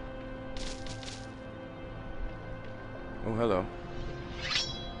 Oh, hello.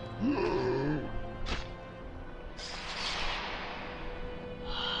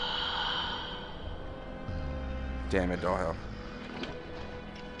 Damn it, Doyle.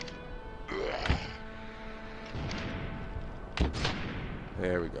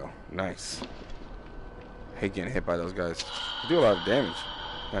 There we go. Nice. Hate getting hit by those guys. They do a lot of damage.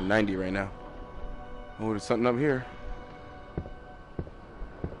 Got 90 right now. Oh, there's something up here.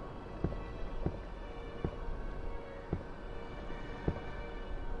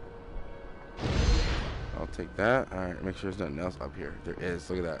 I'll take that. Alright, make sure there's nothing else up here. There is.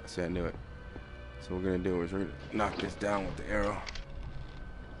 Look at that. See, I knew it. So what we're going to do is we're going to knock this down with the arrow.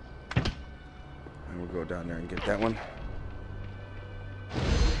 And we'll go down there and get that one.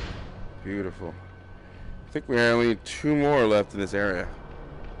 Beautiful. I think we only need 2 more left in this area.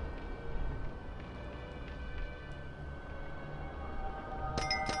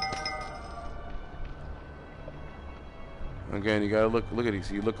 Again, you gotta look at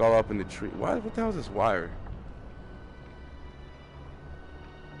these. You look all up in the tree. What the hell is this wire?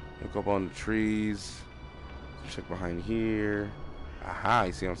 Look up on the trees. Check behind here. Aha,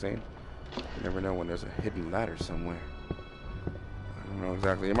 you see what I'm saying? You never know when there's a hidden ladder somewhere. I don't know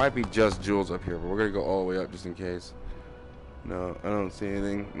exactly. It might be just jewels up here, but we're gonna go all the way up just in case. No, I don't see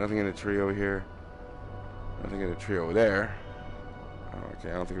anything. Nothing in the tree over here. Nothing in the tree over there. Oh,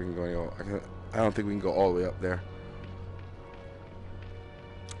 okay, I don't think we can go I don't think we can go all the way up there.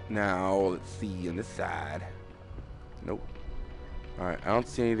 Now, let's see on this side. Nope. Alright, I don't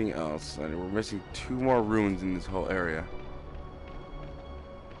see anything else. And we're missing 2 more runes in this whole area.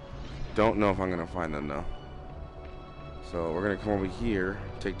 Don't know if I'm going to find them, though. So, we're going to come over here,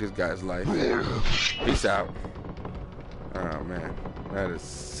 take this guy's life. Peace out. Oh, man. That is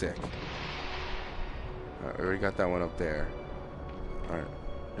sick. Alright, we already got that one up there. Alright.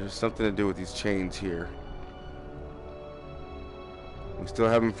 There's something to do with these chains here. We still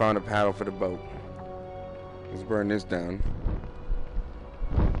haven't found a paddle for the boat. Let's burn this down.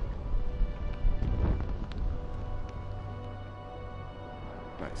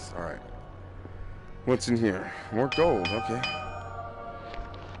 Nice, alright. What's in here? More gold, okay.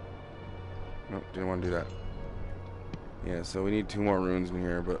 Nope, didn't want to do that. Yeah, so we need 2 more runes in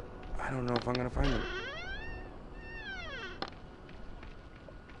here, but I don't know if I'm gonna find them.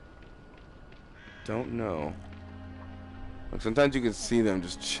 Don't know. Like, sometimes you can see them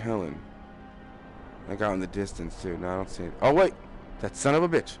just chilling. Like out in the distance too. No, I don't see it. Oh wait! That son of a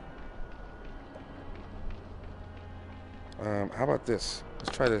bitch! How about this? Let's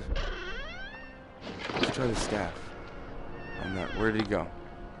try the staff. On that. Where did he go?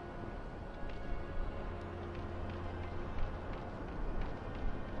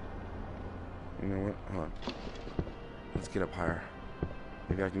 You know what? Hold on. Let's get up higher.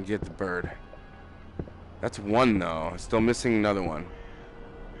 Maybe I can get the bird. That's 1 though. Still missing another one.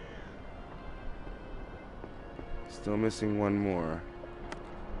 Still missing 1 more.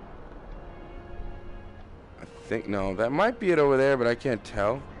 I think, no, that might be it over there, but I can't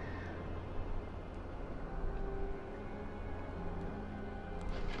tell.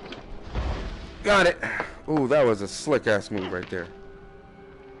 Got it. Ooh, that was a slick ass move right there.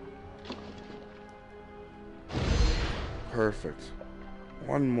 Perfect.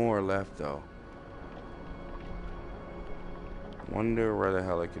 1 more left though. Wonder where the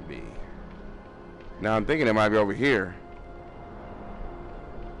hell it could be. Now I'm thinking it might be over here.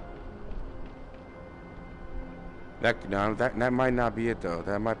 That might not be it though.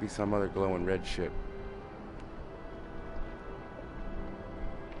 That might be some other glowing red shit.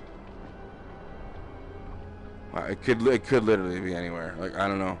 It could literally be anywhere. Like, I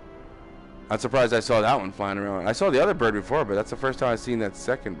don't know. I'm surprised I saw that one flying around. I saw the other bird before, but that's the first time I've seen that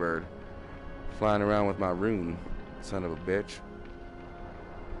second bird flying around with my rune. Son of a bitch.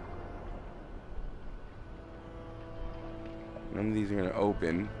 None of these are gonna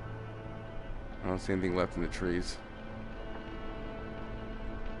open. I don't see anything left in the trees.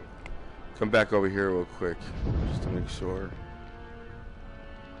 Come back over here real quick, just to make sure.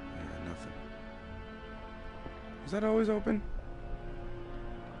 Yeah, nothing. Is that always open?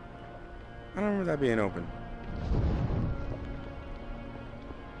 I don't remember that being open.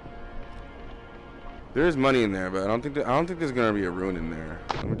 There is money in there, but I don't think there's gonna be a rune in there.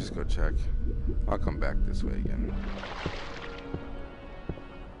 Let me just go check. I'll come back this way again.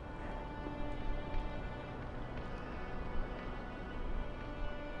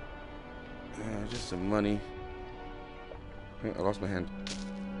 Yeah, just some money. Oh, I lost my hand.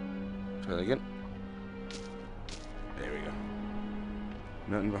 Try that again. There we go.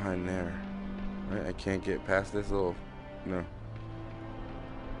 Nothing behind there. Right? I can't get past this little... No.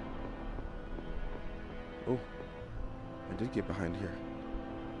 Oh. I did get behind here.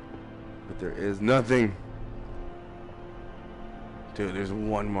 But there is nothing. Dude, there's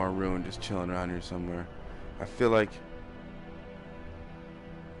 1 more rune just chilling around here somewhere. I feel like...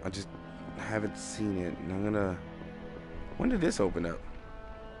 I just haven't seen it. And I'm gonna... When did this open up?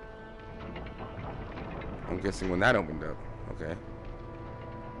 I'm guessing when that opened up. Okay.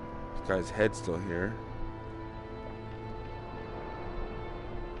 This guy's head's still here.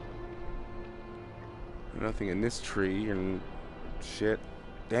 Nothing in this tree and shit.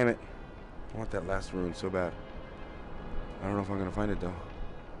 Damn it. I want that last rune so bad. I don't know if I'm gonna find it though.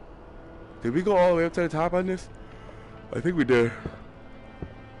 Did we go all the way up to the top on this? I think we did.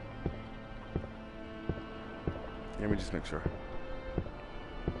 Let me just make sure.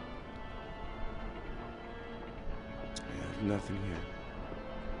 Yeah, there's nothing here.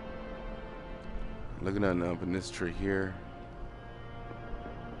 Looking at up in this tree here.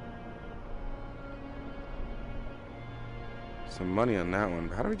 Some money on that one.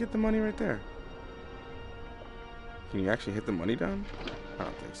 How do we get the money right there? Can you actually hit the money down? I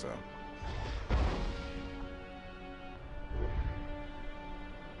don't think so.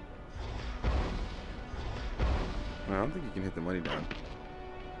 No, I don't think you can hit the money down.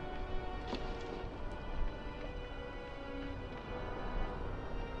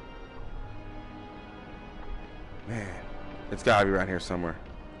 Man, it's gotta be around here somewhere.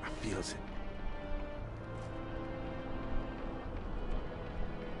 I feels it.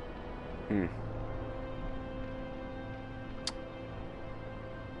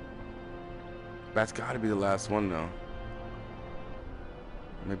 That's gotta be the last one though.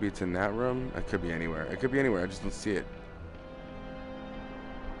 Maybe it's in that room? It could be anywhere. It could be anywhere, I just don't see it.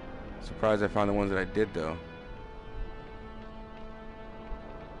 Surprised I found the ones that I did though.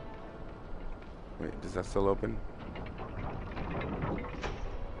 Wait, does that still open?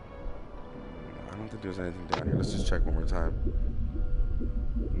 I don't think there's anything down here. Let's just check one more time.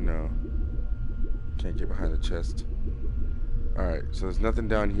 No. Can't get behind the chest. Alright, so there's nothing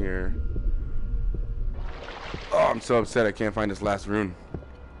down here. Oh, I'm so upset I can't find this last rune.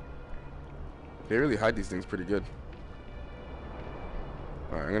 They really hide these things pretty good.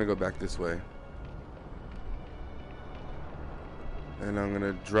 Alright, I'm gonna go back this way. And I'm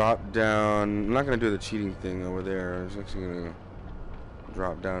gonna drop down. I'm not gonna do the cheating thing over there. I'm just actually gonna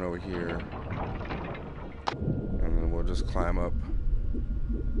drop down over here. And then we'll just climb up.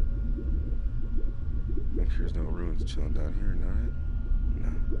 Make sure there's no runes chilling down here, no, right?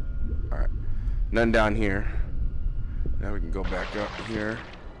 No. Alright. None down here. Now we can go back up here.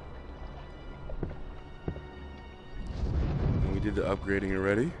 And we did the upgrading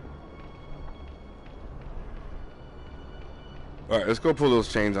already. Alright, let's go pull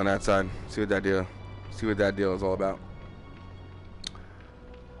those chains on that side. See what that deal is all about.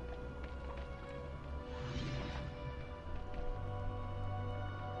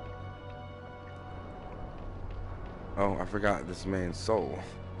 Oh, I forgot this man's soul.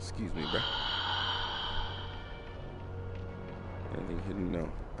 Excuse me, bro. Anything hidden?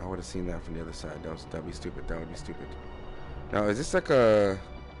 No. I would have seen that from the other side. That'd be stupid. That would be stupid. Now, is this like a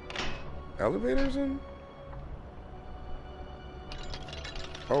elevator or something?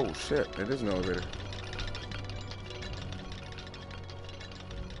 Oh shit! It is an elevator.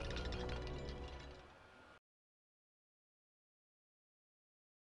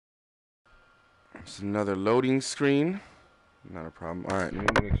 It's another loading screen. Not a problem. Alright,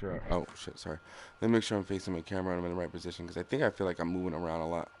 let me make sure. Oh shit, sorry. Let me make sure I'm facing my camera and I'm in the right position because I feel like I'm moving around a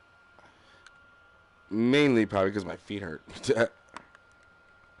lot. Mainly probably because my feet hurt.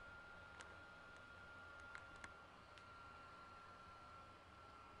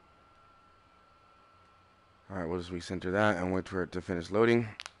 Alright, we'll just recenter that and wait for it to finish loading.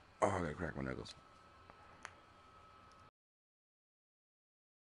 Oh, I gotta crack my knuckles.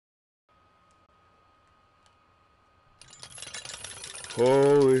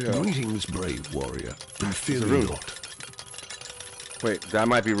 Holy hell. Greetings, brave warrior. I fear thee not. Wait, that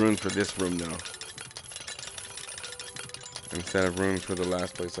might be runes for this room, though. Instead of runes for the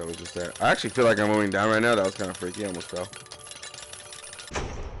last place I was just at. I actually feel like I'm moving down right now. That was kind of freaky. I almost fell.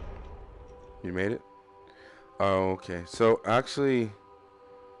 You made it? Oh, okay. So, actually...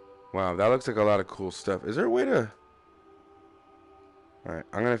 Wow, that looks like a lot of cool stuff. Is there a way to... Alright,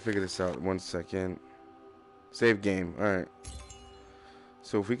 I'm going to figure this out. 1 second. Save game. Alright.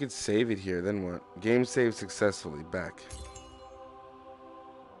 So if we could save it here, then what? Game saved successfully. Back.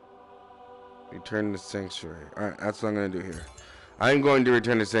 Return to Sanctuary. Alright, that's what I'm going to do here. I'm going to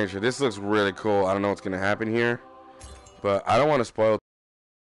return to Sanctuary. This looks really cool. I don't know what's going to happen here. But I don't want to spoil...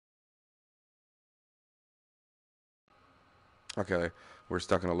 Okay, we're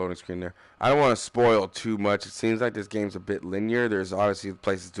stuck on a loading screen there. I don't want to spoil too much. It seems like this game's a bit linear. There's obviously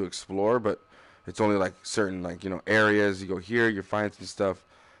places to explore, but it's only like certain, like, you know, areas. You go here, you find some stuff,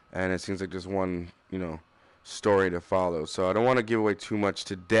 and it seems like there's one, you know, story to follow. So I don't want to give away too much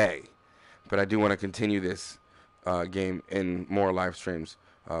today, but I do want to continue this game in more live streams,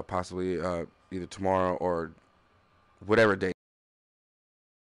 possibly either tomorrow or whatever day.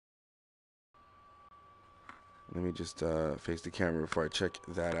 Let me just face the camera before I check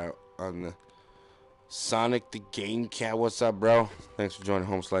that out on the Sonic the Game Cat. What's up, bro? Thanks for joining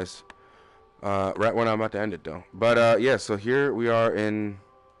Home Slice. Right when I'm about to end it, though. But yeah, so here we are in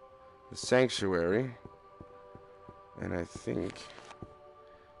the Sanctuary, and I think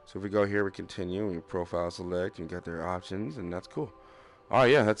so. If we go here, we continue. We profile select. You got their options, and that's cool. Oh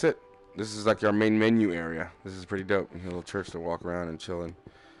yeah, that's it. This is like our main menu area. This is pretty dope. A little church to walk around and chilling.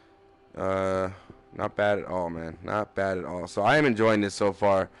 Not bad at all, man. Not bad at all. So I am enjoying this so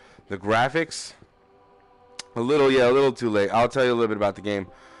far. The graphics, a little too late. I'll tell you a little bit about the game.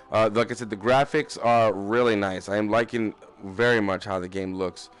 Like I said, the graphics are really nice. I am liking very much how the game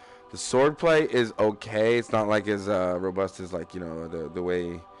looks. The swordplay is okay. It's not like as robust as, like, you know, the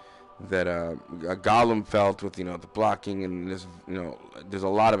way that a Gollum felt with, you know, the blocking, and this, you know, there's a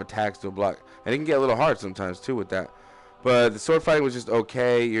lot of attacks to block, and it can get a little hard sometimes too with that. But the sword fighting was just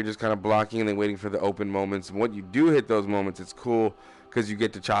okay. You're just kind of blocking and then waiting for the open moments. And when you do hit those moments, it's cool because you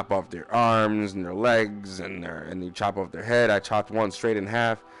get to chop off their arms and their legs and you chop off their head. I chopped one straight in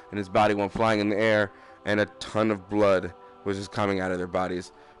half, and his body went flying in the air, and a ton of blood was just coming out of their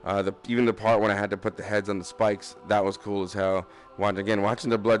bodies. Even the part when I had to put the heads on the spikes, that was cool as hell.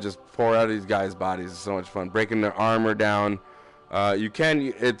 Watching the blood just pour out of these guys' bodies is so much fun. Breaking their armor down.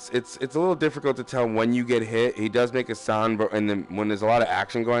 It's a little difficult to tell when you get hit. He does make a sound, but when there's a lot of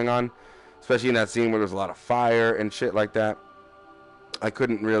action going on, especially in that scene where there's a lot of fire and shit like that, I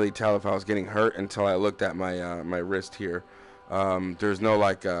couldn't really tell if I was getting hurt until I looked at my my wrist here. There's no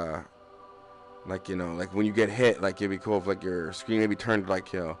like you know, like when you get hit, like it'd be cool if like your screen maybe turned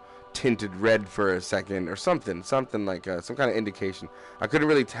like, you know, tinted red for a second or something like some kind of indication. I couldn't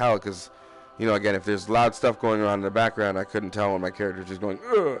really tell because, you know, again, if there's loud stuff going on in the background, I couldn't tell when my character's just going,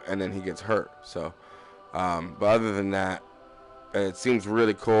 ugh, and then he gets hurt. So, but other than that, it seems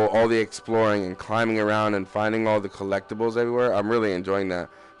really cool. All the exploring and climbing around and finding all the collectibles everywhere, I'm really enjoying that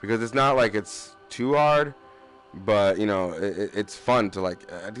because it's not like it's too hard, but you know, it's fun to like.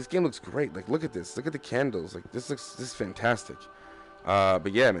 This game looks great. Like, look at this. Look at the candles. Like, this is fantastic.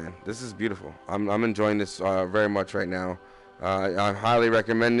 But yeah, man, this is beautiful. I'm enjoying this very much right now. I'm highly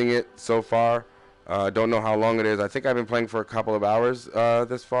recommending it so far. Don't know how long it is. I think I've been playing for a couple of hours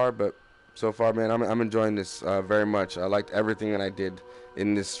this far, but so far, man, I'm enjoying this very much. I liked everything that I did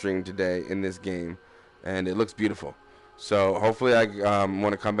in this stream today in this game, and it looks beautiful. So hopefully I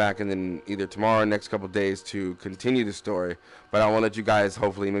want to come back and then either tomorrow or next couple of days to continue the story. But I want to let you guys,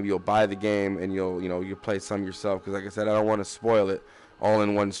 hopefully, maybe you'll buy the game and you'll play some yourself. Because like I said, I don't want to spoil it all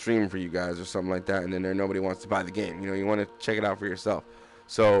in one stream for you guys or something like that. And then nobody wants to buy the game. You know, you want to check it out for yourself.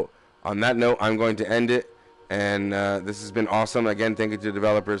 So on that note, I'm going to end it. And this has been awesome. Again, thank you to the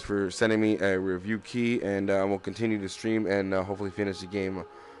developers for sending me a review key. And we'll continue to stream and hopefully finish the game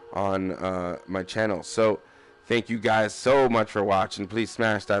on my channel. So thank you guys so much for watching. Please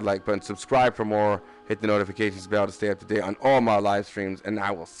smash that like button, subscribe for more, hit the notifications bell to stay up to date on all my live streams, and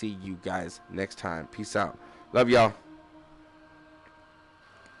I will see you guys next time. Peace out. Love y'all.